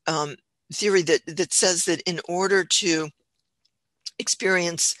theory that says that in order to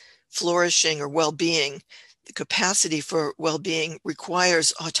experience flourishing or well-being, the capacity for well-being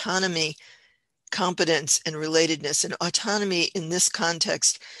requires autonomy, competence, and relatedness. And autonomy in this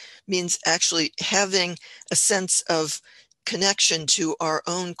context means actually having a sense of connection to our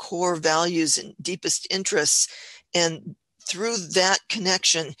own core values and deepest interests. And through that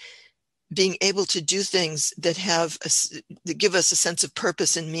connection, being able to do things that give us a sense of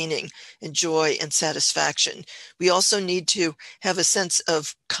purpose and meaning and joy and satisfaction. We also need to have a sense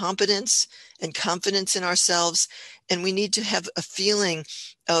of competence and confidence in ourselves, and we need to have a feeling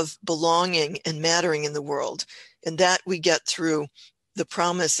of belonging and mattering in the world. And that we get through the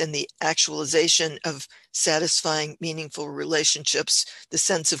promise and the actualization of satisfying, meaningful relationships, the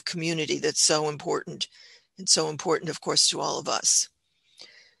sense of community that's so important, and so important, of course, to all of us.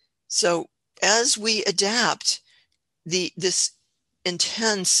 So as we adapt, this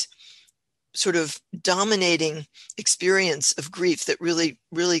intense sort of dominating experience of grief that really,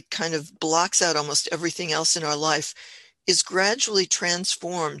 really kind of blocks out almost everything else in our life is gradually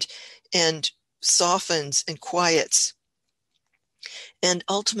transformed and softens and quiets and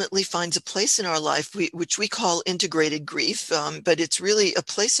ultimately finds a place in our life, which we call integrated grief, but it's really a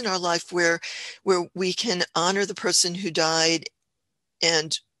place in our life where we can honor the person who died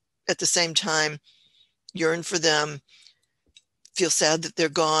and at the same time yearn for them, feel sad that they're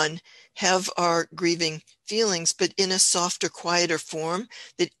gone, have our grieving feelings, but in a softer, quieter form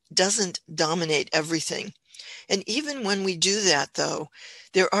that doesn't dominate everything. And even when we do that, though,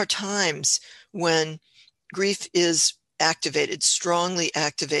 there are times when grief is activated, strongly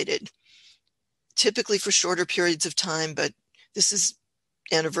activated, typically for shorter periods of time, but this is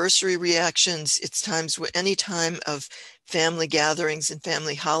anniversary reactions. It's times where any time of family gatherings and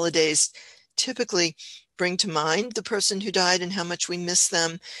family holidays typically bring to mind the person who died and how much we miss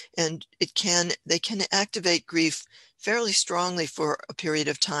them. And they can activate grief fairly strongly for a period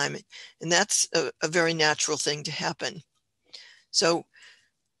of time. And that's a very natural thing to happen. So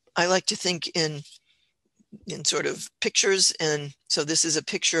I like to think in sort of pictures. And so this is a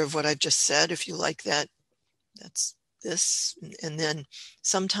picture of what I've just said. If you like that, that's this. And then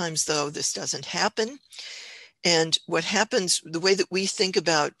sometimes, though, this doesn't happen. And what happens, the way that we think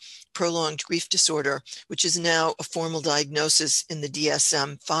about prolonged grief disorder, which is now a formal diagnosis in the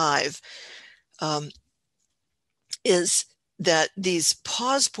DSM-5, is that these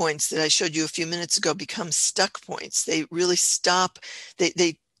pause points that I showed you a few minutes ago become stuck points. They really stop,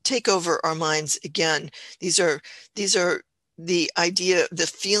 they take over our minds again. These are the idea, the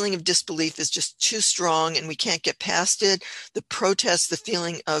feeling of disbelief is just too strong and we can't get past it. The protest, the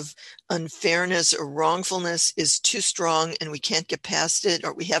feeling of unfairness or wrongfulness is too strong and we can't get past it,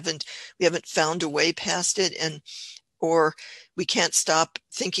 or we haven't found a way past it, or we can't stop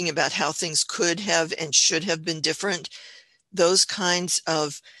thinking about how things could have and should have been different. Those kinds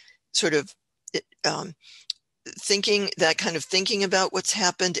of sort of thinking about what's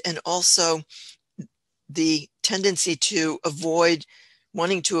happened, and also the tendency to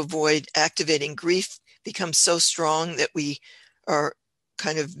wanting to avoid activating grief becomes so strong that we are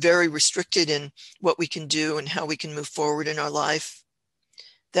kind of very restricted in what we can do and how we can move forward in our life.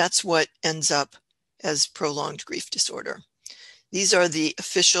 That's what ends up as prolonged grief disorder. These are the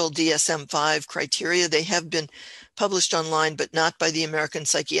official DSM-5 criteria. They have been published online, but not by the American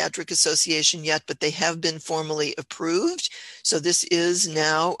Psychiatric Association yet, but they have been formally approved. So this is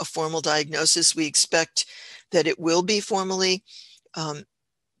now a formal diagnosis. We expect that it will be formally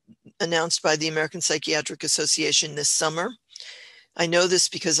announced by the American Psychiatric Association this summer. I know this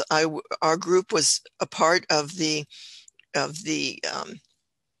because our group was a part of the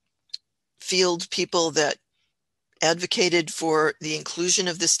field people that advocated for the inclusion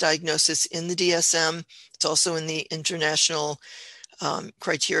of this diagnosis in the DSM. It's also in the international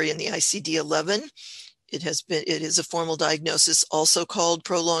criteria in the ICD-11. It is a formal diagnosis, also called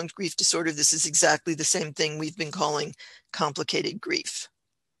prolonged grief disorder. This is exactly the same thing we've been calling complicated grief.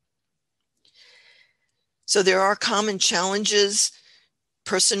 So there are common challenges,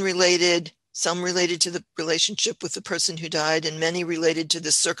 person-related, some related to the relationship with the person who died, and many related to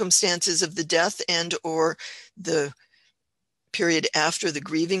the circumstances of the death and or the period after the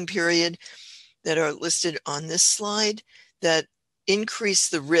grieving period, that are listed on this slide, that increase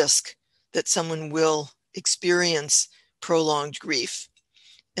the risk that someone will experience prolonged grief.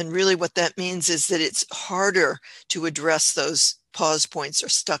 And really what that means is that it's harder to address those pause points or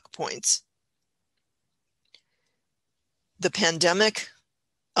stuck points. The pandemic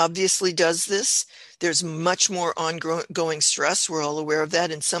obviously does this. There's much more ongoing stress. We're all aware of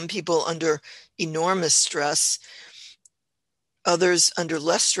that. And some people under enormous stress, others under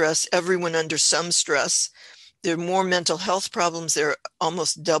less stress, everyone under some stress. There are more mental health problems. There are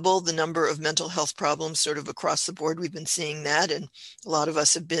almost double the number of mental health problems sort of across the board. We've been seeing that. And a lot of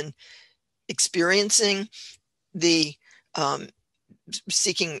us have been experiencing the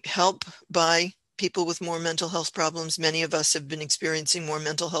seeking help by people with more mental health problems. Many of us have been experiencing more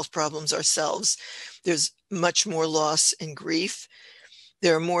mental health problems ourselves. There's much more loss and grief.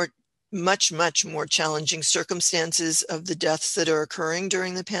 There are much more challenging circumstances of the deaths that are occurring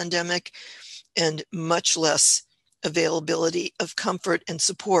during the pandemic, and much less availability of comfort and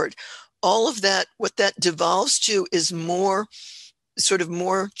support. All of that, what that devolves to is more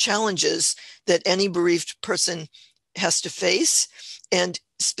challenges that any bereaved person has to face, and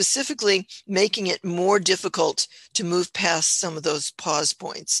specifically making it more difficult to move past some of those pause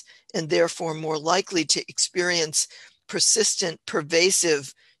points, and therefore more likely to experience persistent,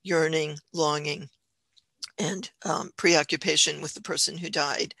 pervasive yearning, longing, and preoccupation with the person who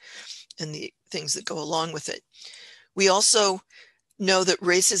died and the things that go along with it. We also know that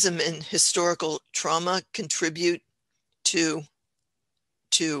racism and historical trauma contribute to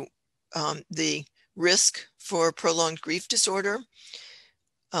the risk for prolonged grief disorder.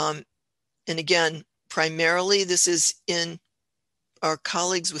 And again, primarily this is in our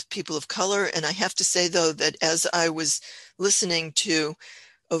colleagues with people of color. And I have to say, though, that as I was listening to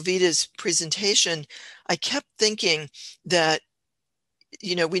Ovida's presentation, I kept thinking that,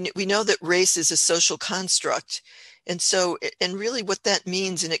 you know, we know that race is a social construct. And so, and really what that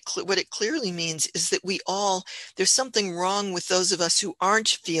means, and what it clearly means, is that we all, there's something wrong with those of us who aren't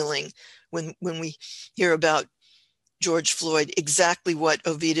feeling, when we hear about George Floyd, exactly what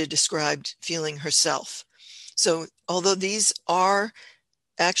Ovida described feeling herself. So although these are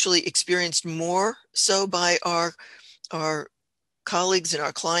actually experienced more so by our colleagues and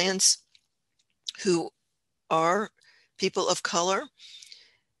our clients who are people of color,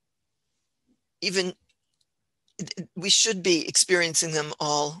 even we should be experiencing them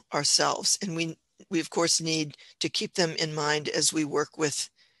all ourselves. And we of course need to keep them in mind as we work with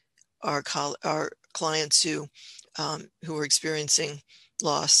our clients who are experiencing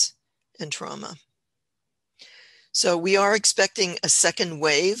loss and trauma. So we are expecting a second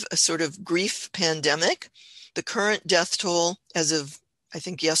wave, a sort of grief pandemic. The current death toll as of, I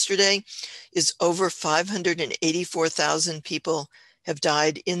think, yesterday is over 584,000 people have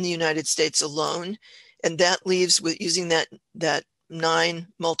died in the United States alone. And that leaves, with using that 9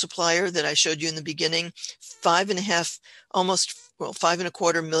 multiplier that I showed you in the beginning,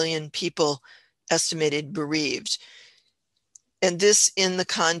 5.25 million people estimated bereaved. And this in the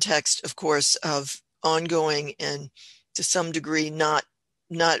context, of course, of ongoing and to some degree not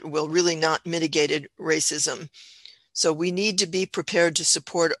mitigated racism. So we need to be prepared to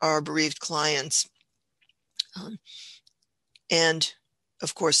support our bereaved clients, and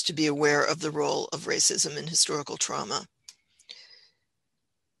of course to be aware of the role of racism in historical trauma.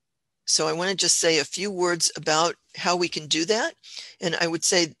 So I want to just say a few words about how we can do that. And I would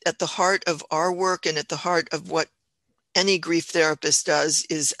say at the heart of our work and at the heart of what any grief therapist does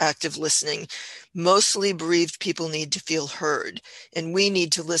is active listening. Mostly bereaved people need to feel heard, and we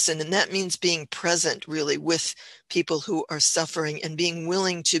need to listen. And that means being present really with people who are suffering and being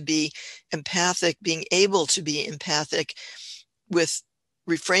willing to be empathic, being able to be empathic, with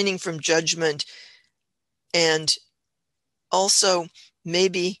refraining from judgment, and also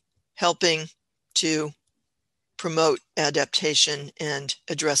maybe helping to promote adaptation and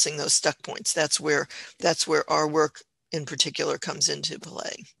addressing those stuck points. That's where our work in particular comes into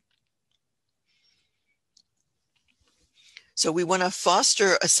play. So we want to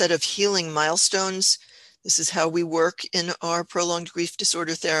foster a set of healing milestones. This is how we work in our prolonged grief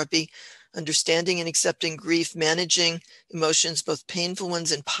disorder therapy: understanding and accepting grief, managing emotions, both painful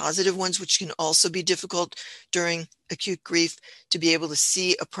ones and positive ones, which can also be difficult during acute grief, to be able to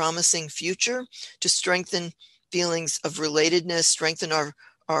see a promising future, to strengthen feelings of relatedness, strengthen our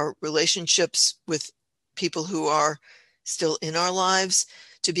relationships with people who are still in our lives,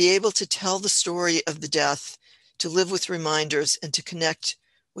 to be able to tell the story of the death, to live with reminders, and to connect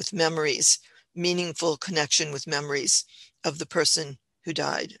with memories, meaningful connection with memories of the person who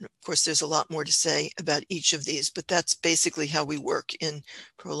died. And of course, there's a lot more to say about each of these, but that's basically how we work in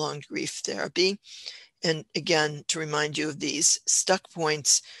prolonged grief therapy. And again, to remind you of these stuck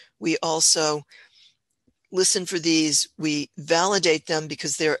points, we also listen for these, we validate them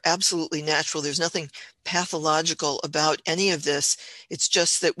because they're absolutely natural. There's nothing pathological about any of this. It's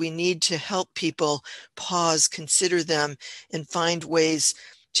just that we need to help people pause, consider them, and find ways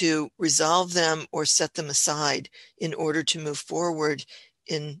to resolve them or set them aside in order to move forward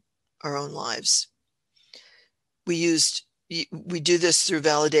in our own lives. We do this through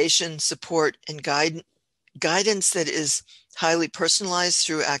validation, support, and guidance that is highly personalized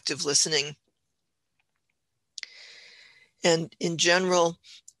through active listening. And in general,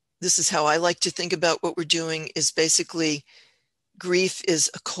 this is how I like to think about what we're doing: is basically grief is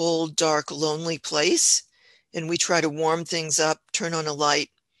a cold, dark, lonely place. And we try to warm things up, turn on a light,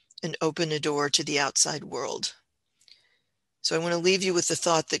 and open a door to the outside world. So I want to leave you with the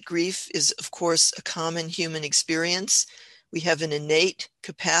thought that grief is, of course, a common human experience. We have an innate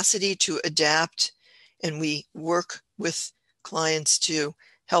capacity to adapt, and we work with clients to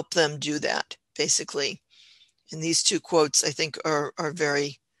help them do that, basically. And these 2 quotes, I think, are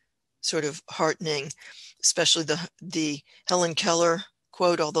very sort of heartening, especially the Helen Keller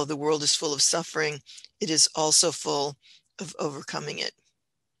quote: "Although the world is full of suffering, it is also full of overcoming it."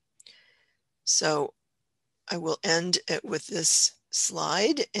 So I will end with this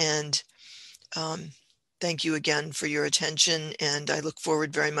slide, and thank you again for your attention. And I look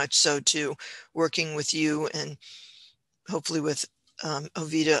forward very much so to working with you and hopefully with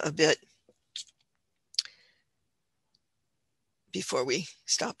Ovida a bit before we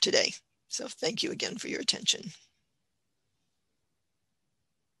stop today. So thank you again for your attention.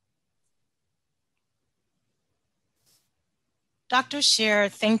 Dr. Scheer,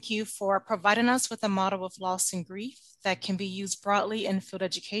 thank you for providing us with a model of loss and grief that can be used broadly in field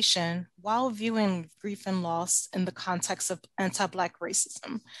education while viewing grief and loss in the context of anti-Black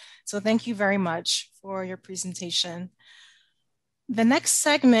racism. So thank you very much for your presentation. The next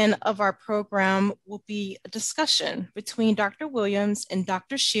segment of our program will be a discussion between Dr. Williams and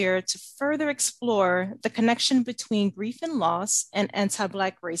Dr. Scheer to further explore the connection between grief and loss and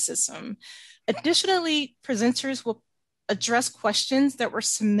anti-Black racism. Additionally, presenters will address questions that were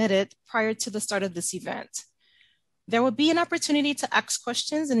submitted prior to the start of this event. There will be an opportunity to ask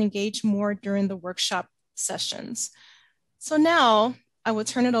questions and engage more during the workshop sessions. So now I will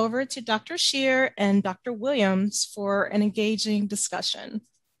turn it over to Dr. Scheer and Dr. Williams for an engaging discussion.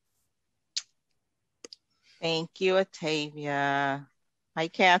 Thank you, Atavia. Hi,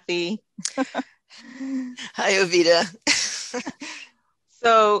 Kathy. Hi, Ovita.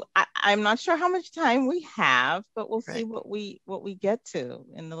 So I'm not sure how much time we have, but we'll see what we get to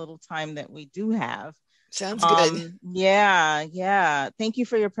in the little time that we do have. Sounds good. Yeah. Thank you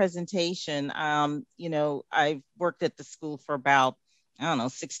for your presentation. You know, I've worked at the school for about, I don't know,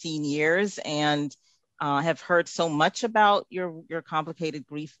 16 years and have heard so much about your complicated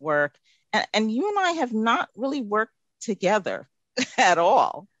grief work. And you and I have not really worked together at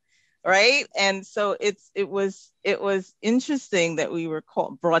all. Right. And so it was interesting that we were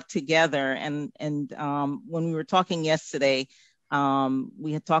brought together. And when we were talking yesterday,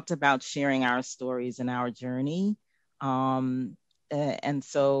 we had talked about sharing our stories and our journey. And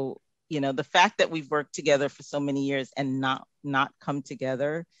so, you know, the fact that we've worked together for so many years and not come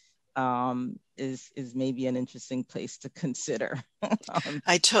together is maybe an interesting place to consider.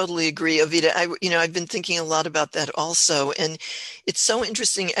 I totally agree, Ovita. I've been thinking a lot about that also. And it's so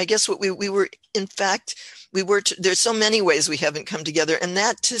interesting. I guess what we were, in fact, there's so many ways we haven't come together. And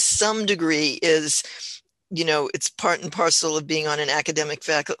that to some degree is, you know, it's part and parcel of being on an academic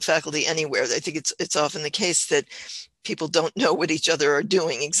faculty anywhere. I think it's often the case that people don't know what each other are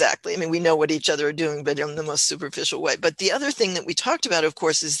doing exactly. I mean, we know what each other are doing, but in the most superficial way. But the other thing that we talked about, of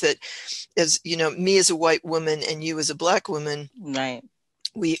course, is that, as you know, me as a white woman and you as a Black woman, right?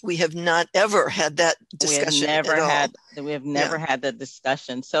 We have not ever had that discussion at all. We have never had that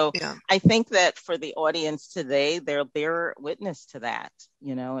discussion. So I think that for the audience today, they'll bear witness to that,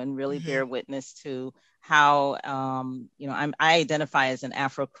 you know, and really bear witness to how, you know, I identify as an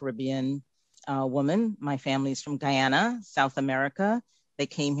Afro-Caribbean woman. My family's from Guyana, South America. They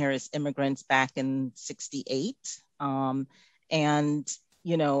came here as immigrants back in '68. And,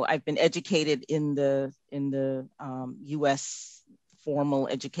 you know, I've been educated in the US formal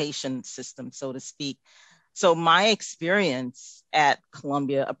education system, so to speak. So my experience at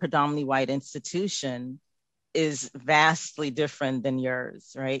Columbia, a predominantly white institution, is vastly different than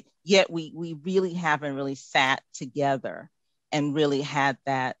yours, right? Yet we really haven't really sat together and really had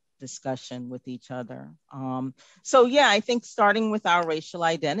that discussion with each other. So yeah, I think starting with our racial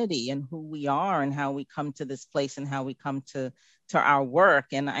identity and who we are and how we come to this place and how we come to our work.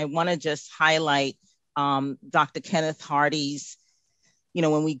 And I want to just highlight Dr. Kenneth Hardy's, you know,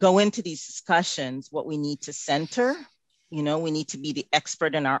 when we go into these discussions, what we need to center, you know, we need to be the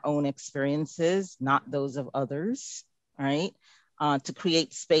expert in our own experiences, not those of others, right? To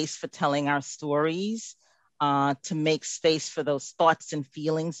create space for telling our stories, to make space for those thoughts and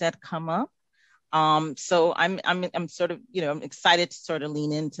feelings that come up. So I'm sort of, you know, I'm excited to sort of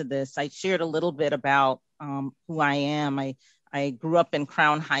lean into this. I shared a little bit about who I am. I grew up in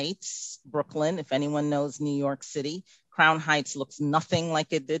Crown Heights, Brooklyn. If anyone knows New York City, Crown Heights looks nothing like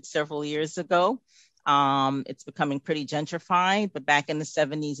it did several years ago. It's becoming pretty gentrified, but back in the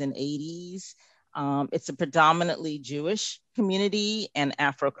 70s and 80s, it's a predominantly Jewish community and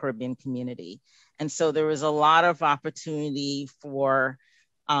Afro-Caribbean community. And so there was a lot of opportunity for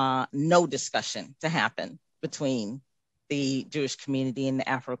no discussion to happen between the Jewish community and the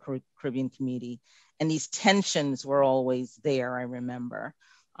Afro-Caribbean community. And these tensions were always there, I remember.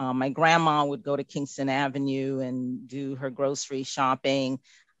 My grandma would go to Kingston Avenue and do her grocery shopping.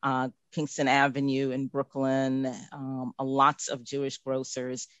 Kingston Avenue in Brooklyn, lots of Jewish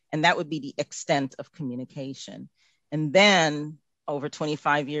grocers, and that would be the extent of communication. And then over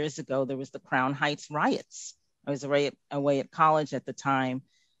 25 years ago, there was the Crown Heights riots. I was away at college at the time.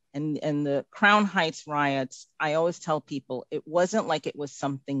 And the Crown Heights riots, I always tell people, it wasn't like it was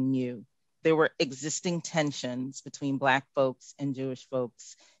something new. There were existing tensions between Black folks and Jewish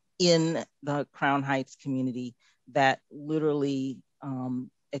folks in the Crown Heights community that literally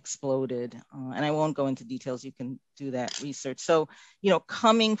exploded. And I won't go into details, you can do that research. So,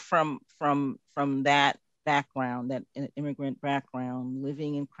 coming from that background, that immigrant background,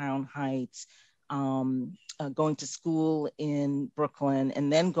 living in Crown Heights, going to school in Brooklyn,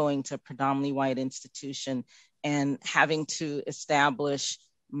 and then going to a predominantly white institution and having to establish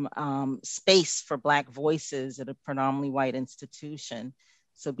space for Black voices at a predominantly white institution.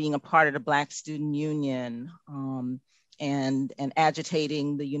 So being a part of the Black Student Union, and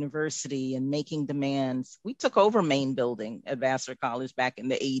agitating the university and making demands. We took over main building at Vassar College back in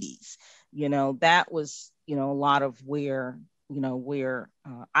the 80s. That was, a lot of where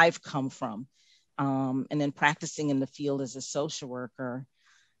I've come from. And then practicing in the field as a social worker.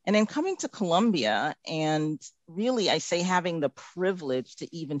 And then coming to Columbia, and really, I say, having the privilege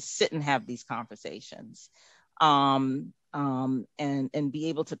to even sit and have these conversations. And be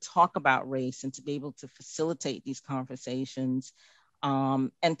able to talk about race and to be able to facilitate these conversations,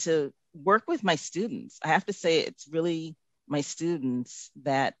 and to work with my students. I have to say, it's really my students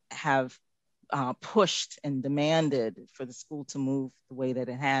that have pushed and demanded for the school to move the way that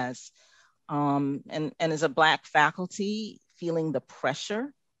it has. And as a Black faculty, feeling the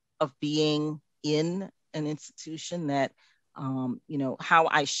pressure of being in an institution that, how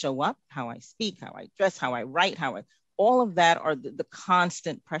I show up, how I speak, how I dress, how I write, all of that are the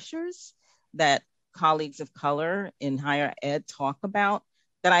constant pressures that colleagues of color in higher ed talk about,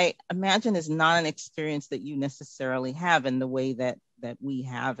 that I imagine is not an experience that you necessarily have in the way that we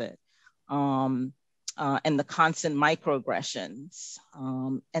have it. And the constant microaggressions,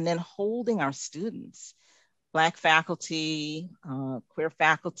 and then holding our students, Black faculty, queer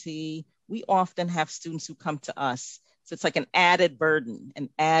faculty. We often have students who come to us. So it's like an added burden, an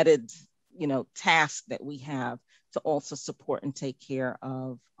added, task that we have to also support and take care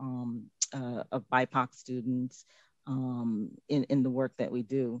of BIPOC students in the work that we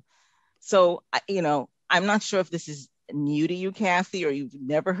do. So, I'm not sure if this is new to you, Kathy, or you've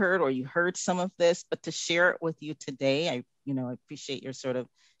never heard, or you heard some of this, but to share it with you today, I appreciate your sort of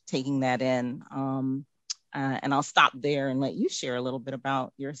taking that in. And I'll stop there and let you share a little bit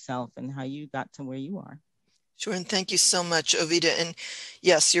about yourself and how you got to where you are. Sure, and thank you so much, Ovida. And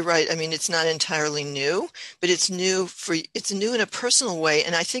yes, you're right. I mean, it's not entirely new, but it's new in a personal way.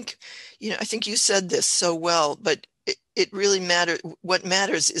 And I think you said this so well, but it really matters. What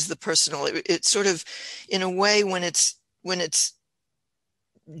matters is the personal. It's sort of, in a way, when it's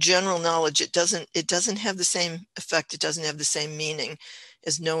general knowledge, it doesn't have the same effect. It doesn't have the same meaning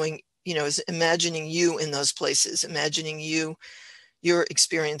as knowing, as imagining you in those places, imagining your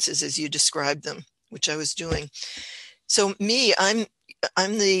experiences as you described them, which I was doing. So me, I'm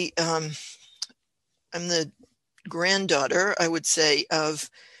the granddaughter, I would say, of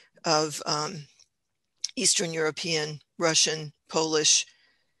Eastern European, Russian, Polish,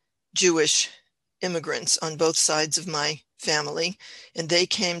 Jewish immigrants on both sides of my family, and they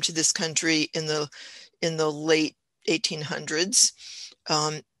came to this country in the late 1800s.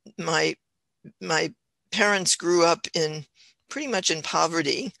 My parents grew up pretty much in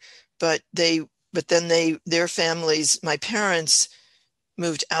poverty, but then their families, my parents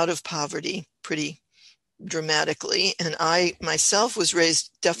moved out of poverty pretty dramatically. And I myself was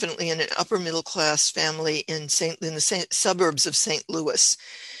raised definitely in an upper middle class family in the suburbs of St. Louis.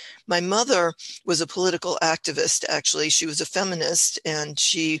 My mother was a political activist, actually. She was a feminist, and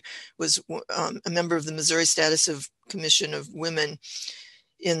she was a member of the Missouri Commission of Women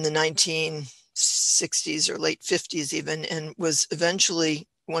in the 1960s or late 50s even, and was eventually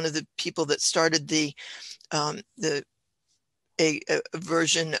one of the people that started a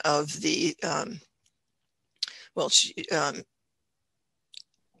version of the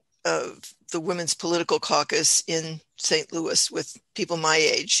of the Women's Political Caucus in St. Louis with people my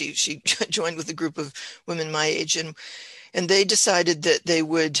age. She joined with a group of women my age, and they decided that they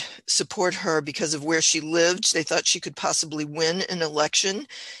would support her because of where she lived. They thought she could possibly win an election,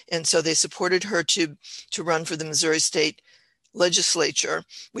 and so they supported her to run for the Missouri State Legislature,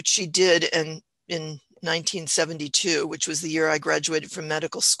 which she did in 1972, which was the year I graduated from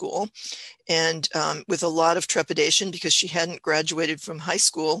medical school, and with a lot of trepidation because she hadn't graduated from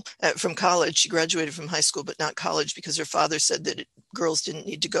college. She graduated from high school, but not college, because her father said that girls didn't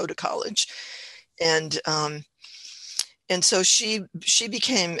need to go to college. And so she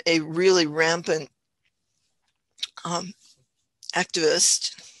became a really rampant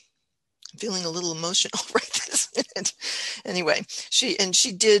activist. I'm feeling a little emotional right this minute. Anyway, she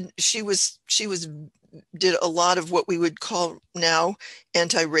did a lot of what we would call now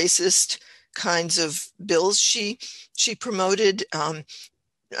anti-racist kinds of bills. She promoted, I'm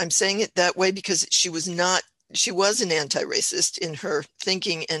saying it that way because she was not she was an anti-racist in her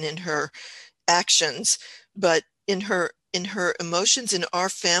thinking and in her actions, but in her emotions, in our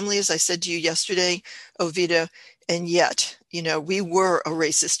family, as I said to you yesterday, Ovita, and yet, we were a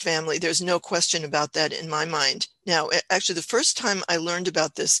racist family. There's no question about that in my mind. Now, actually, the first time I learned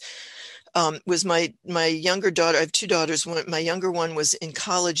about this was my younger daughter. I have two daughters. My younger one was in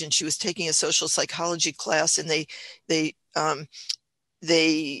college, and she was taking a social psychology class, and they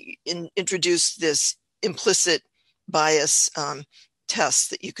introduced this implicit bias test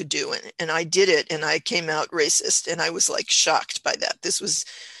that you could do. And I did it, and I came out racist, and I was like shocked by that. This was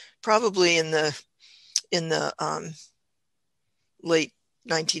probably in the late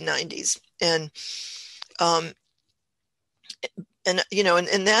 1990s. And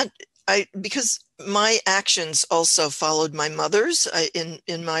that because my actions also followed my mother's.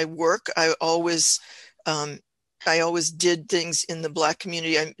 In my work, I always did things in the Black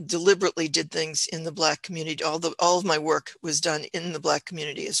community. I deliberately did things in the Black community. All of my work was done in the Black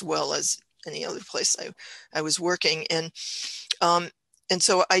community as well as any other place I was working. And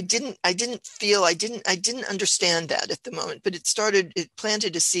so I didn't understand that at the moment, but it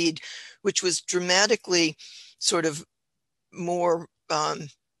planted a seed, which was dramatically sort of more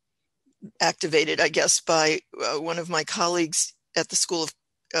activated, I guess, by one of my colleagues at the School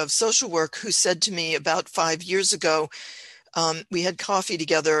of Social Work, who said to me about 5 years ago, we had coffee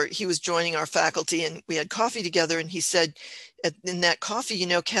together. He was joining our faculty, and we had coffee together. And he said, in that coffee,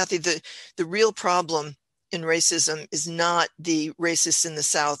 Kathy, the real problem in racism is not the racists in the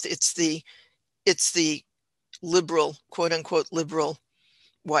South. It's the liberal, quote unquote, liberal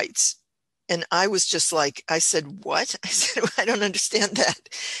whites. And I was just like, I said, what? I said, I don't understand that.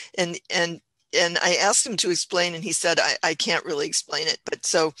 And I asked him to explain, and he said, I can't really explain it. But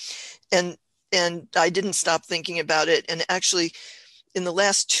so, and I didn't stop thinking about it. And actually, in the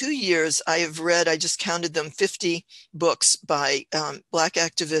last 2 years, I just counted them, 50 books by Black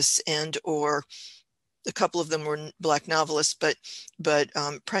activists or a couple of them were Black novelists, but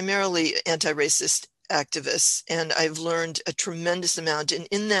primarily anti-racist activists. And I've learned a tremendous amount. And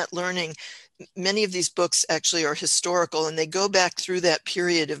in that learning, many of these books actually are historical, and they go back through that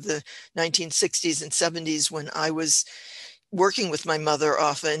period of the 1960s and 70s when I was working with my mother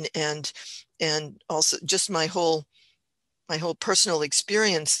often, and also just my whole personal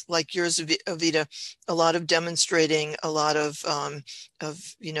experience, like yours, Ovita, a lot of demonstrating, a lot of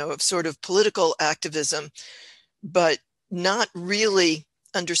sort of political activism, but not really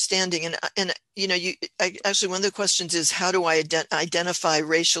understanding. And actually, one of the questions is, how do I identify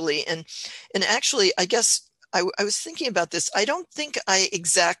racially? And actually, I guess I was thinking about this. I don't think I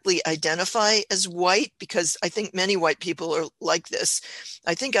exactly identify as white, because I think many white people are like this.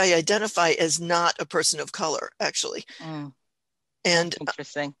 I think I identify as not a person of color, actually. And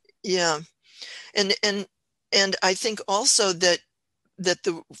interesting. Yeah. And I think also that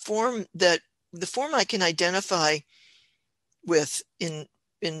the form I can identify with in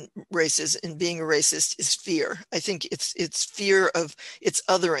races, in being a racist, is fear. I think it's fear of, it's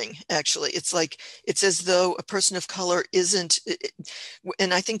othering, actually. It's as though a person of color isn't,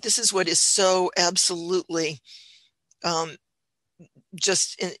 and I think this is what is so absolutely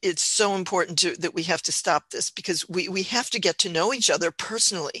it's so important that we have to stop this, because we have to get to know each other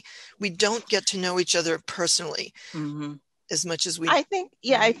personally. We don't get to know each other personally as much as we. I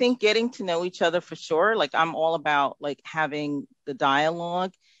think getting to know each other for sure. Like, I'm all about like having the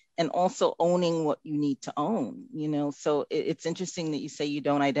dialogue and also owning what you need to own, so it's interesting that you say you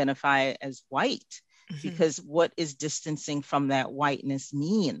don't identify as white, because what is distancing from that whiteness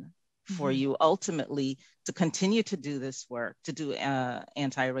mean for you ultimately to continue to do this work, to do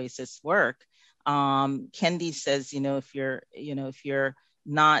anti-racist work? Kendi says, if you're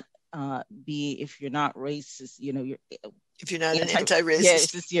not racist, if you're not an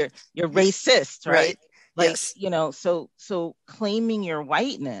anti-racist, you're racist, right? Like, yes. So claiming your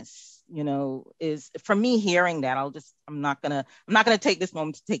whiteness, is, for me, hearing that, I'm not gonna take this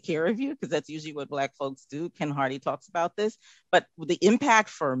moment to take care of you, because that's usually what Black folks do. Ken Hardy talks about this, but the impact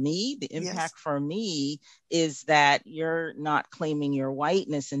for me is that you're not claiming your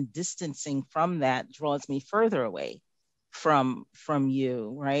whiteness, and distancing from that draws me further away from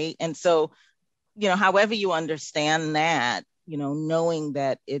you, right? And so, however you understand that, knowing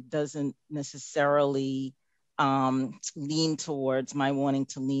that it doesn't necessarily lean towards my wanting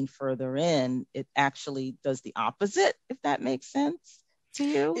to lean further in, it actually does the opposite, if that makes sense to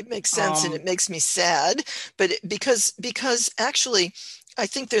you. It makes sense, and it makes me sad, but because actually, I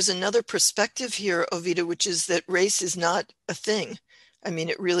think there's another perspective here, Ovita, which is that race is not a thing. I mean,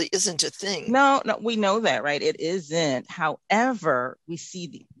 it really isn't a thing. No, we know that, right? It isn't. However,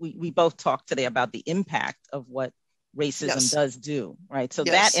 we both talked today about the impact of what racism does do, right? So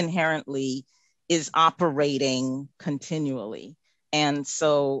that inherently is operating continually. And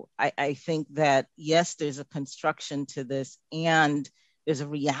so I think that, yes, there's a construction to this, and there's a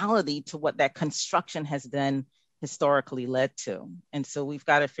reality to what that construction has then historically led to. And so we've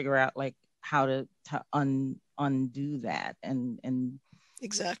got to figure out like how to undo that and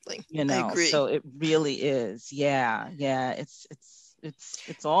exactly. You know, I agree. so it really is. Yeah.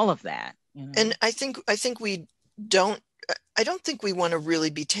 It's all of that. You know? And I think we don't. I don't think we want to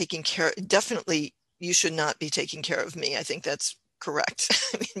really be taking care. Definitely, you should not be taking care of me. I think that's correct.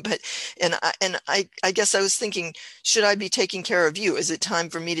 I mean, but I guess I was thinking, should I be taking care of you? Is it time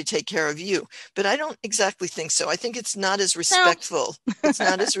for me to take care of you? But I don't exactly think so. I think it's not as respectful. No. It's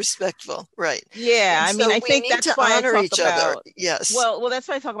not as respectful, right? Yeah, and I mean, I think that's why I talk about other. Yes. Well, that's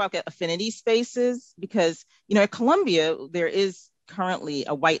why I talk about affinity spaces, because you know at Columbia there is currently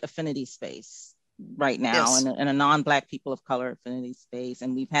a white affinity space right now, and a non-Black people of color affinity space,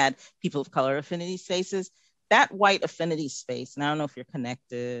 and we've had people of color affinity spaces. That white affinity space, and I don't know if you're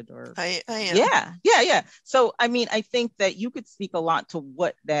connected or I am. Yeah. So I mean, I think that you could speak a lot to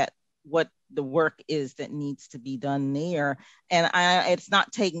what the work is that needs to be done there. And it's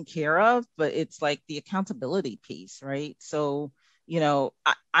not taken care of, but it's like the accountability piece, right? So, you know,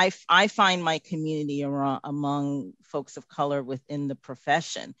 I find my community among folks of color within the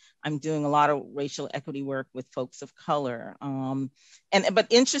profession. I'm doing a lot of racial equity work with folks of color. But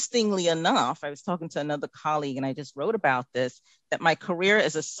interestingly enough, I was talking to another colleague and I just wrote about this, that my career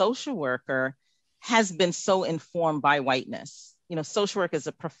as a social worker has been so informed by whiteness. You know, social work as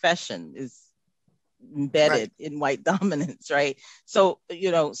a profession is embedded in white dominance, right? So,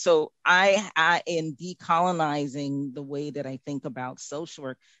 you know, so I in decolonizing the way that I think about social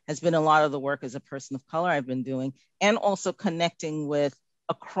work has been a lot of the work as a person of color I've been doing, and also connecting with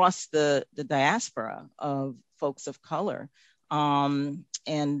across the diaspora of folks of color, and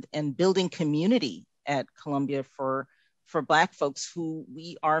building community at Columbia for Black folks who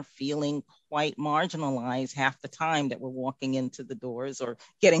we are feeling quite marginalized half the time that we're walking into the doors or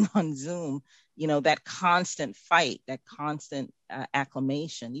getting on Zoom. You know, that constant fight, that constant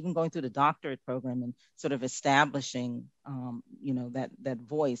acclamation, even going through the doctorate program and sort of establishing, you know, that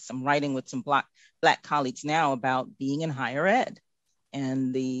voice. I'm writing with some Black colleagues now about being in higher ed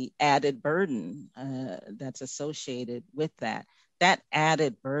and the added burden that's associated with that. That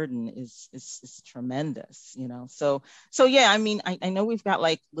added burden is tremendous, you know. So yeah, I mean, I know we've got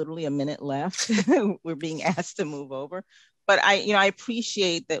like literally a minute left. We're being asked to move over, but I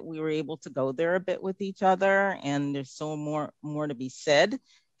appreciate that we were able to go there a bit with each other, and there's so more to be said.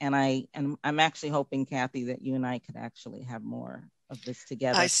 And I'm actually hoping, Kathy, that you and I could actually have more of this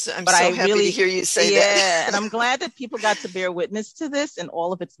together. I'm so happy to hear you say that. Yeah, and I'm glad that people got to bear witness to this and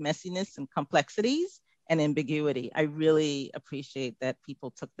all of its messiness and complexities and ambiguity. I really appreciate that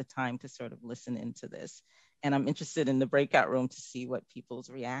people took the time to sort of listen into this. And I'm interested in the breakout room to see what people's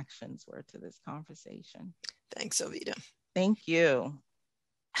reactions were to this conversation. Thanks, Ovida. Thank you.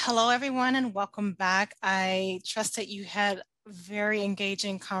 Hello, everyone, and welcome back. I trust that you had very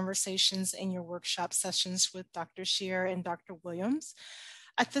engaging conversations in your workshop sessions with Dr. Scheer and Dr. Williams.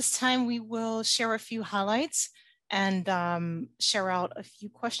 At this time, we will share a few highlights and share out a few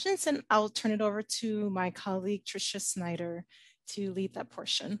questions, and I'll turn it over to my colleague, Tricia Snyder, to lead that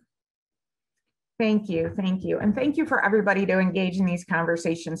portion. Thank you. And thank you for everybody to engage in these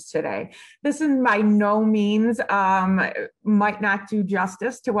conversations today. This is by no means, might not do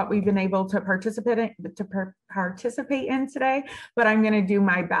justice to what we've been able to participate in today, but I'm going to do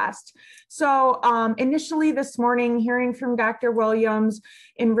my best. So initially this morning, hearing from Dr. Williams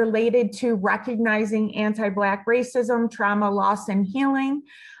in related to recognizing anti-Black racism, trauma, loss, and healing.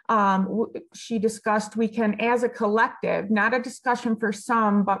 She discussed we can, as a collective, not a discussion for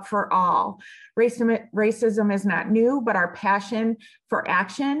some, but for all. Racism is not new, but our passion for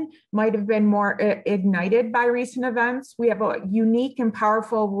action might have been more ignited by recent events. We have a unique and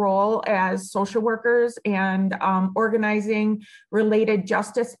powerful role as social workers and organizing related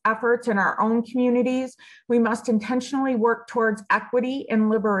justice efforts in our own communities. We must intentionally work towards equity and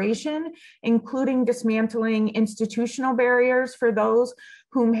liberation, including dismantling institutional barriers for those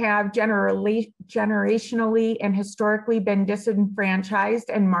whom have generationally and historically been disenfranchised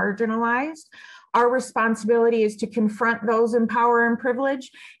and marginalized. Our responsibility is to confront those in power and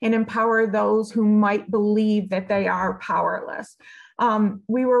privilege and empower those who might believe that they are powerless.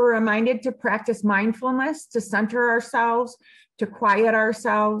 We were reminded to practice mindfulness, to center ourselves, to quiet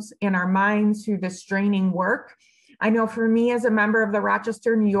ourselves in our minds through this draining work. I know for me as a member of the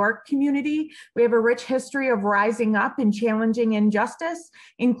Rochester, New York community, we have a rich history of rising up and challenging injustice,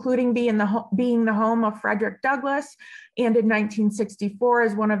 including being the home of Frederick Douglass, and in 1964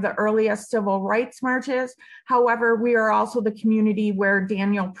 as one of the earliest civil rights marches. However, we are also the community where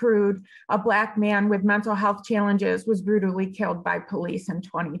Daniel Prude, a Black man with mental health challenges, was brutally killed by police in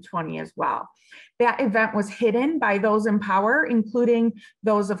 2020 as well. That event was hidden by those in power, including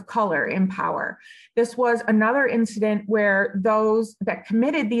those of color in power. This was another incident where those that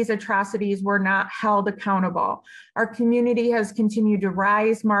committed these atrocities were not held accountable. Our community has continued to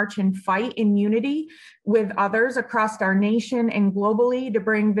rise, march, and fight in unity with others across our nation and globally to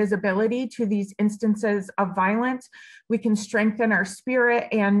bring visibility to these instances of violence. We can strengthen our spirit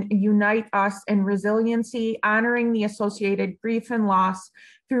and unite us in resiliency, honoring the associated grief and loss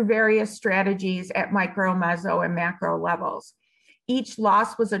through various strategies at micro, meso, and macro levels. Each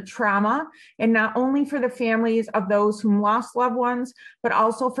loss was a trauma, and not only for the families of those who lost loved ones, but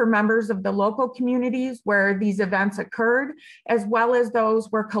also for members of the local communities where these events occurred, as well as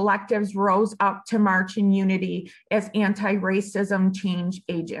those where collectives rose up to march in unity as anti-racism change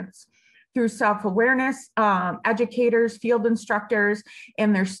agents. Through self-awareness, educators, field instructors,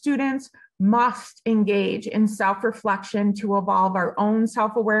 and their students must engage in self-reflection to evolve our own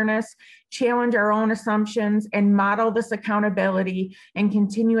self-awareness, challenge our own assumptions, and model this accountability and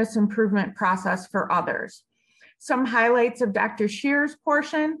continuous improvement process for others. Some highlights of Dr. Scheer's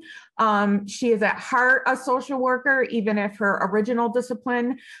portion. She is at heart a social worker, even if her original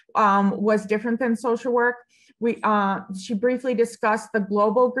discipline was different than social work. She briefly discussed the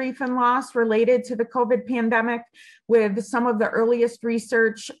global grief and loss related to the COVID pandemic, with some of the earliest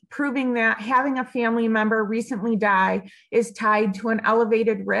research proving that having a family member recently die is tied to an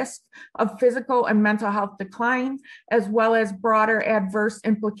elevated risk of physical and mental health decline, as well as broader adverse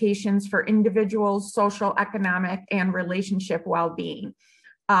implications for individuals' social, economic, and relationship well-being.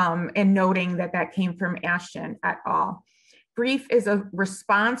 And noting that that came from Ashton et al. Grief is a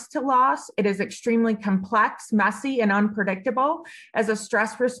response to loss. It is extremely complex, messy, and unpredictable as a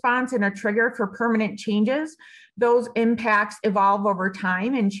stress response and a trigger for permanent changes. Those impacts evolve over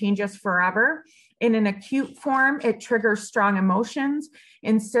time and change us forever. In an acute form, it triggers strong emotions,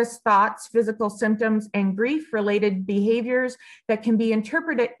 insists thoughts, physical symptoms, and grief-related behaviors that can be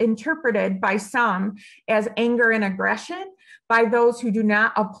interpreted by some as anger and aggression, by those who do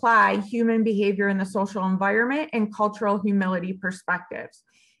not apply human behavior in the social environment and cultural humility perspectives.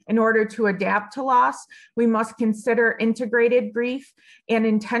 In order to adapt to loss, we must consider integrated grief and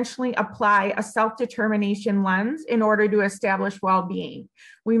intentionally apply a self-determination lens in order to establish well-being.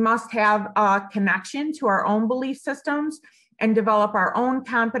 We must have a connection to our own belief systems and develop our own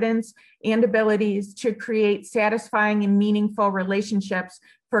competence and abilities to create satisfying and meaningful relationships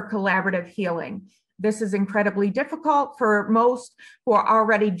for collaborative healing. This is incredibly difficult for most who are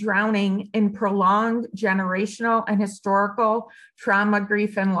already drowning in prolonged generational and historical trauma,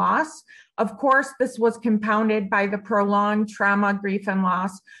 grief, and loss. Of course, this was compounded by the prolonged trauma, grief, and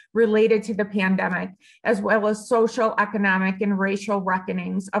loss related to the pandemic, as well as social, economic, and racial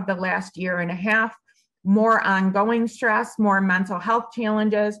reckonings of the last year and a half, more ongoing stress, more mental health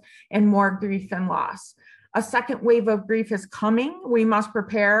challenges, and more grief and loss. A second wave of grief is coming. We must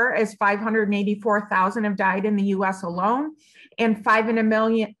prepare, as 584,000 have died in the US alone, and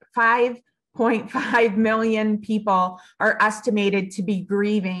 5.5 million people are estimated to be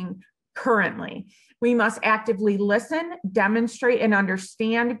grieving currently. We must actively listen, demonstrate, and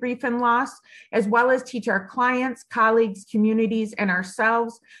understand grief and loss, as well as teach our clients, colleagues, communities, and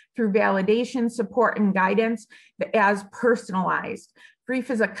ourselves through validation, support, and guidance as personalized.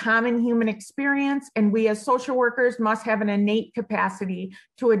 Grief is a common human experience, and we as social workers must have an innate capacity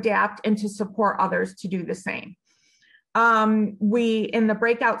to adapt and to support others to do the same. In the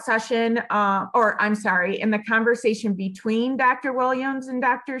breakout session, in the conversation between Dr. Williams and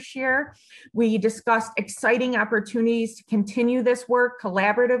Dr. Scheer, we discussed exciting opportunities to continue this work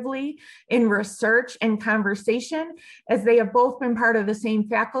collaboratively in research and conversation, as they have both been part of the same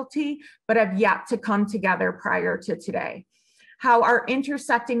faculty, but have yet to come together prior to today. How our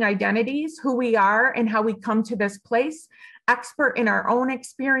intersecting identities, who we are and how we come to this place, expert in our own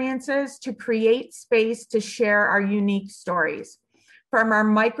experiences to create space to share our unique stories. From our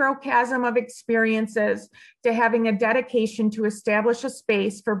microcosm of experiences to having a dedication to establish a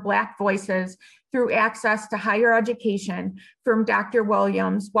space for Black voices through access to higher education from Dr.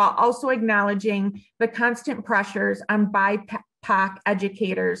 Williams, while also acknowledging the constant pressures on BIPOC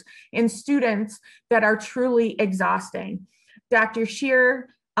educators and students that are truly exhausting. Dr. Scheer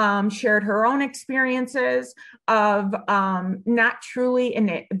shared her own experiences of not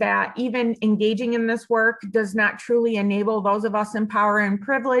truly that even engaging in this work does not truly enable those of us in power and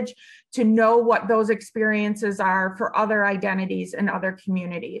privilege to know what those experiences are for other identities and other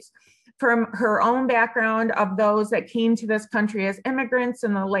communities. From her own background of those that came to this country as immigrants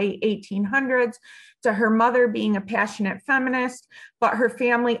in the late 1800s, to her mother being a passionate feminist, but her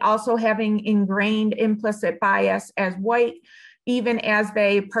family also having ingrained implicit bias as white, even as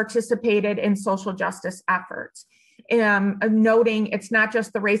they participated in social justice efforts. Noting it's not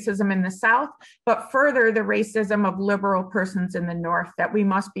just the racism in the South, but further the racism of liberal persons in the North that we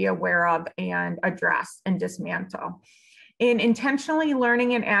must be aware of and address and dismantle. In Intentionally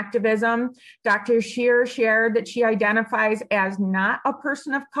Learning and Activism, Dr. Scheer shared that she identifies as not a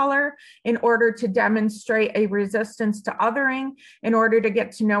person of color in order to demonstrate a resistance to othering, in order to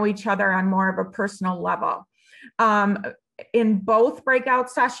get to know each other on more of a personal level. In both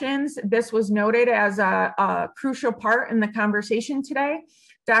breakout sessions, this was noted as a crucial part in the conversation today.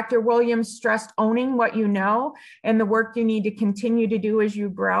 Dr. Williams stressed owning what you know and the work you need to continue to do as you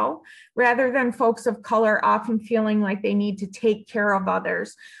grow, rather than folks of color often feeling like they need to take care of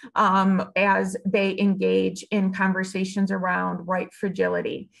others as they engage in conversations around white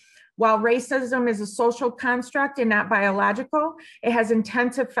fragility. While racism is a social construct and not biological, it has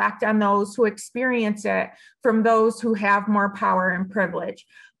intense effect on those who experience it from those who have more power and privilege.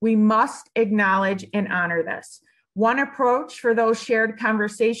 We must acknowledge and honor this. One approach for those shared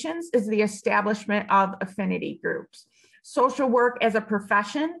conversations is the establishment of affinity groups. Social work as a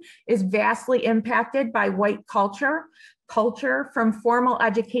profession is vastly impacted by white culture from formal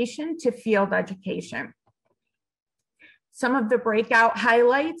education to field education. Some of the breakout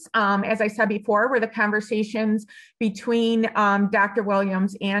highlights, as I said before, were the conversations between Dr.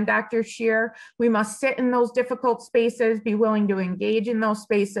 Williams and Dr. Scheer. We must sit in those difficult spaces, be willing to engage in those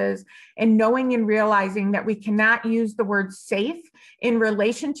spaces, and knowing and realizing that we cannot use the word safe in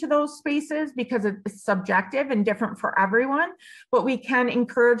relation to those spaces because it's subjective and different for everyone, but we can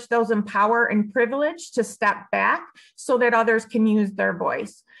encourage those in power and privilege to step back so that others can use their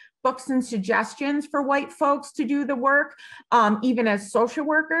voice. Books and suggestions for white folks to do the work, even as social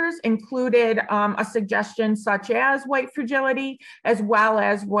workers, included a suggestion such as White Fragility, as well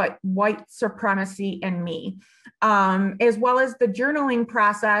as White Supremacy and Me, as well as the journaling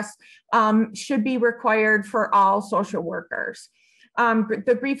process should be required for all social workers.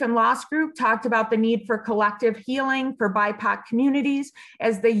 The Grief and Loss group talked about the need for collective healing for BIPOC communities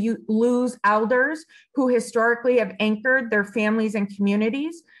as they lose elders who historically have anchored their families and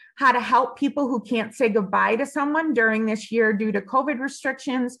communities, how to help people who can't say goodbye to someone during this year due to COVID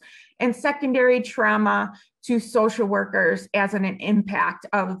restrictions, and secondary trauma to social workers as an impact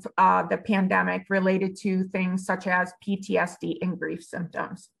of the pandemic related to things such as PTSD and grief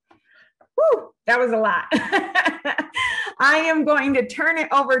symptoms. Whew, that was a lot. I am going to turn it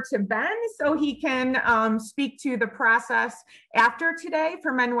over to Ben so he can speak to the process after today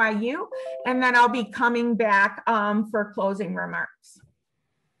from NYU, and then I'll be coming back for closing remarks.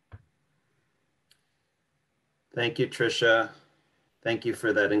 Thank you, Tricia. Thank you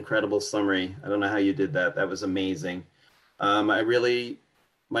for that incredible summary. I don't know how you did that. That was amazing. My name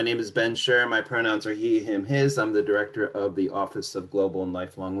is Ben Scher. My pronouns are he, him, his. I'm the director of the Office of Global and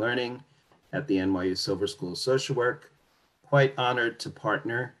Lifelong Learning at the NYU Silver School of Social Work. Quite honored to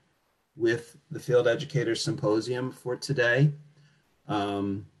partner with the Field Educators Symposium for today.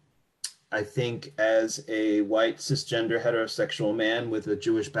 I think as a white cisgender heterosexual man with a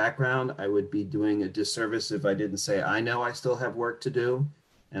Jewish background, I would be doing a disservice if I didn't say I know I still have work to do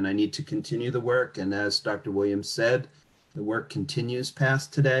and I need to continue the work. And as Dr. Williams said, the work continues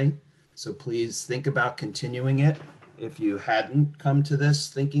past today. So please think about continuing it if you hadn't come to this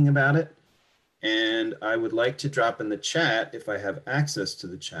thinking about it. And I would like to drop in the chat, if I have access to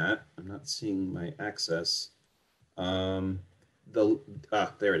the chat. I'm not seeing my access.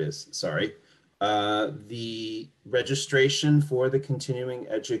 There it is, sorry. The registration for the continuing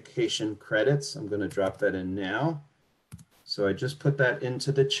education credits, I'm gonna drop that in now. So I just put that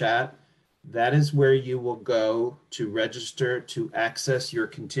into the chat. That is where you will go to register to access your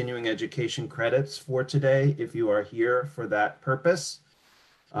continuing education credits for today if you are here for that purpose.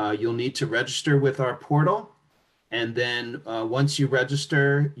 You'll need to register with our portal. And then once you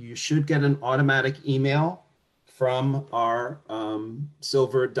register, you should get an automatic email from our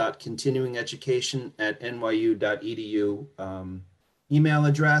silver.continuingeducation@nyu.edu email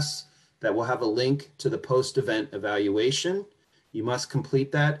address that will have a link to the post-event evaluation. You must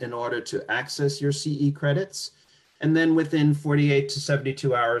complete that in order to access your CE credits. And then within 48 to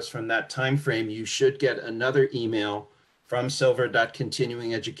 72 hours from that time frame, you should get another email from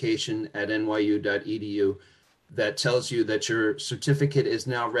silver.continuingeducation@nyu.edu that tells you that your certificate is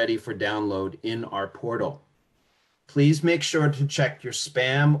now ready for download in our portal. Please make sure to check your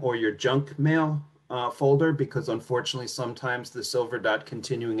spam or your junk mail folder, because unfortunately sometimes the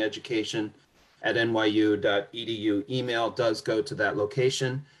silver.continuingeducation@nyu.edu email does go to that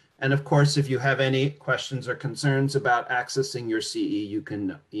location. And of course, if you have any questions or concerns about accessing your CE, you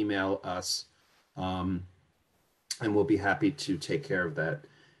can email us and we'll be happy to take care of that.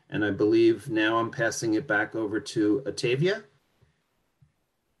 And I believe now I'm passing it back over to Atavia.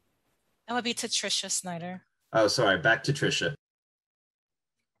 That would be to Tricia Snyder. Oh, sorry, back to Tricia.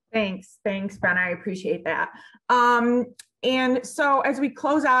 Thanks, Ben, I appreciate that. And so as we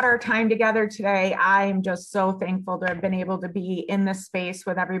close out our time together today, I'm just so thankful to have been able to be in this space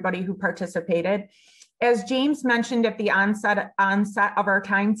with everybody who participated. As James mentioned at the onset of our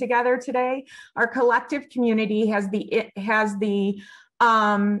time together today, our collective community has the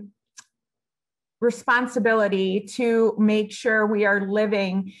responsibility to make sure we are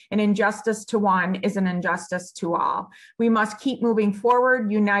living an injustice to one is an injustice to all. We must keep moving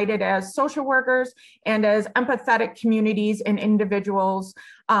forward, united as social workers and as empathetic communities and individuals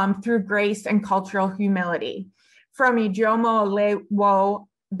through grace and cultural humility. From Ijeoma Olewo,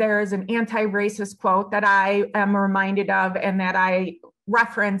 there is an anti-racist quote that I am reminded of and that I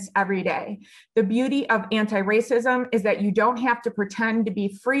reference every day. The beauty of anti-racism is that you don't have to pretend to be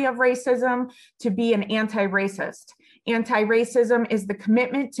free of racism to be an anti-racist. Anti-racism is the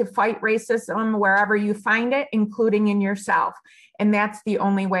commitment to fight racism wherever you find it, including in yourself. And that's the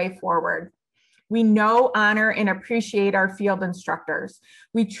only way forward. We know, honor, and appreciate our field instructors.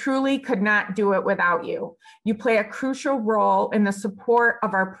 We truly could not do it without you. You play a crucial role in the support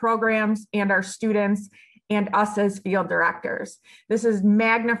of our programs and our students and us as field directors. This is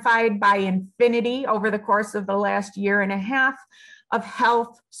magnified by infinity over the course of the last year and a half of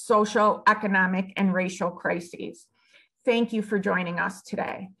health, social, economic, and racial crises. Thank you for joining us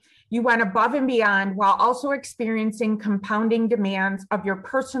today. You went above and beyond while also experiencing compounding demands of your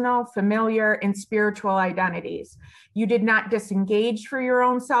personal, familiar, and spiritual identities. You did not disengage for your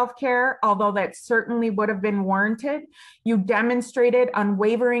own self-care, although that certainly would have been warranted. You demonstrated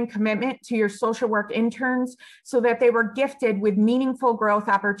unwavering commitment to your social work interns so that they were gifted with meaningful growth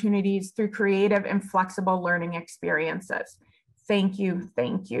opportunities through creative and flexible learning experiences. Thank you,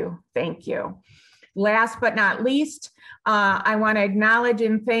 thank you, thank you. Last but not least, I want to acknowledge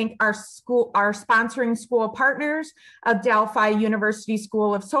and thank our sponsoring school partners, Adelphi University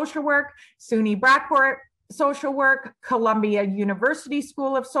School of Social Work, SUNY Brockport Social Work, Columbia University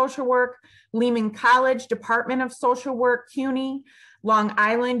School of Social Work, Lehman College Department of Social Work, CUNY, Long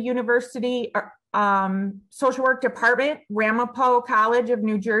Island University Social Work Department, Ramapo College of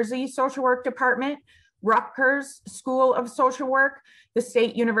New Jersey Social Work Department, Rutgers School of Social Work, the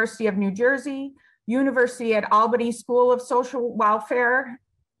State University of New Jersey, University at Albany School of Social Welfare,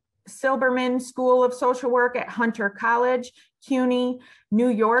 Silberman School of Social Work at Hunter College, CUNY, New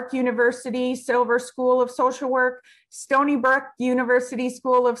York University Silver School of Social Work, Stony Brook University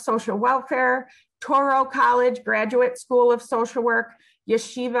School of Social Welfare, Touro College Graduate School of Social Work,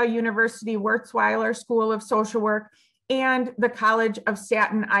 Yeshiva University Wurzweiler School of Social Work, and the College of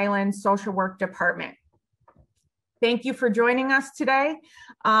Staten Island Social Work Department. Thank you for joining us today,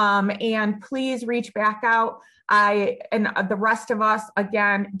 and please reach back out. I and the rest of us,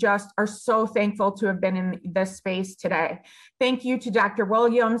 again, just are so thankful to have been in this space today. Thank you to Dr.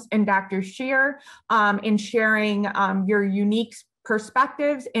 Williams and Dr. Scheer in sharing your unique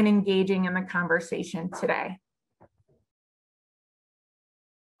perspectives and engaging in the conversation today.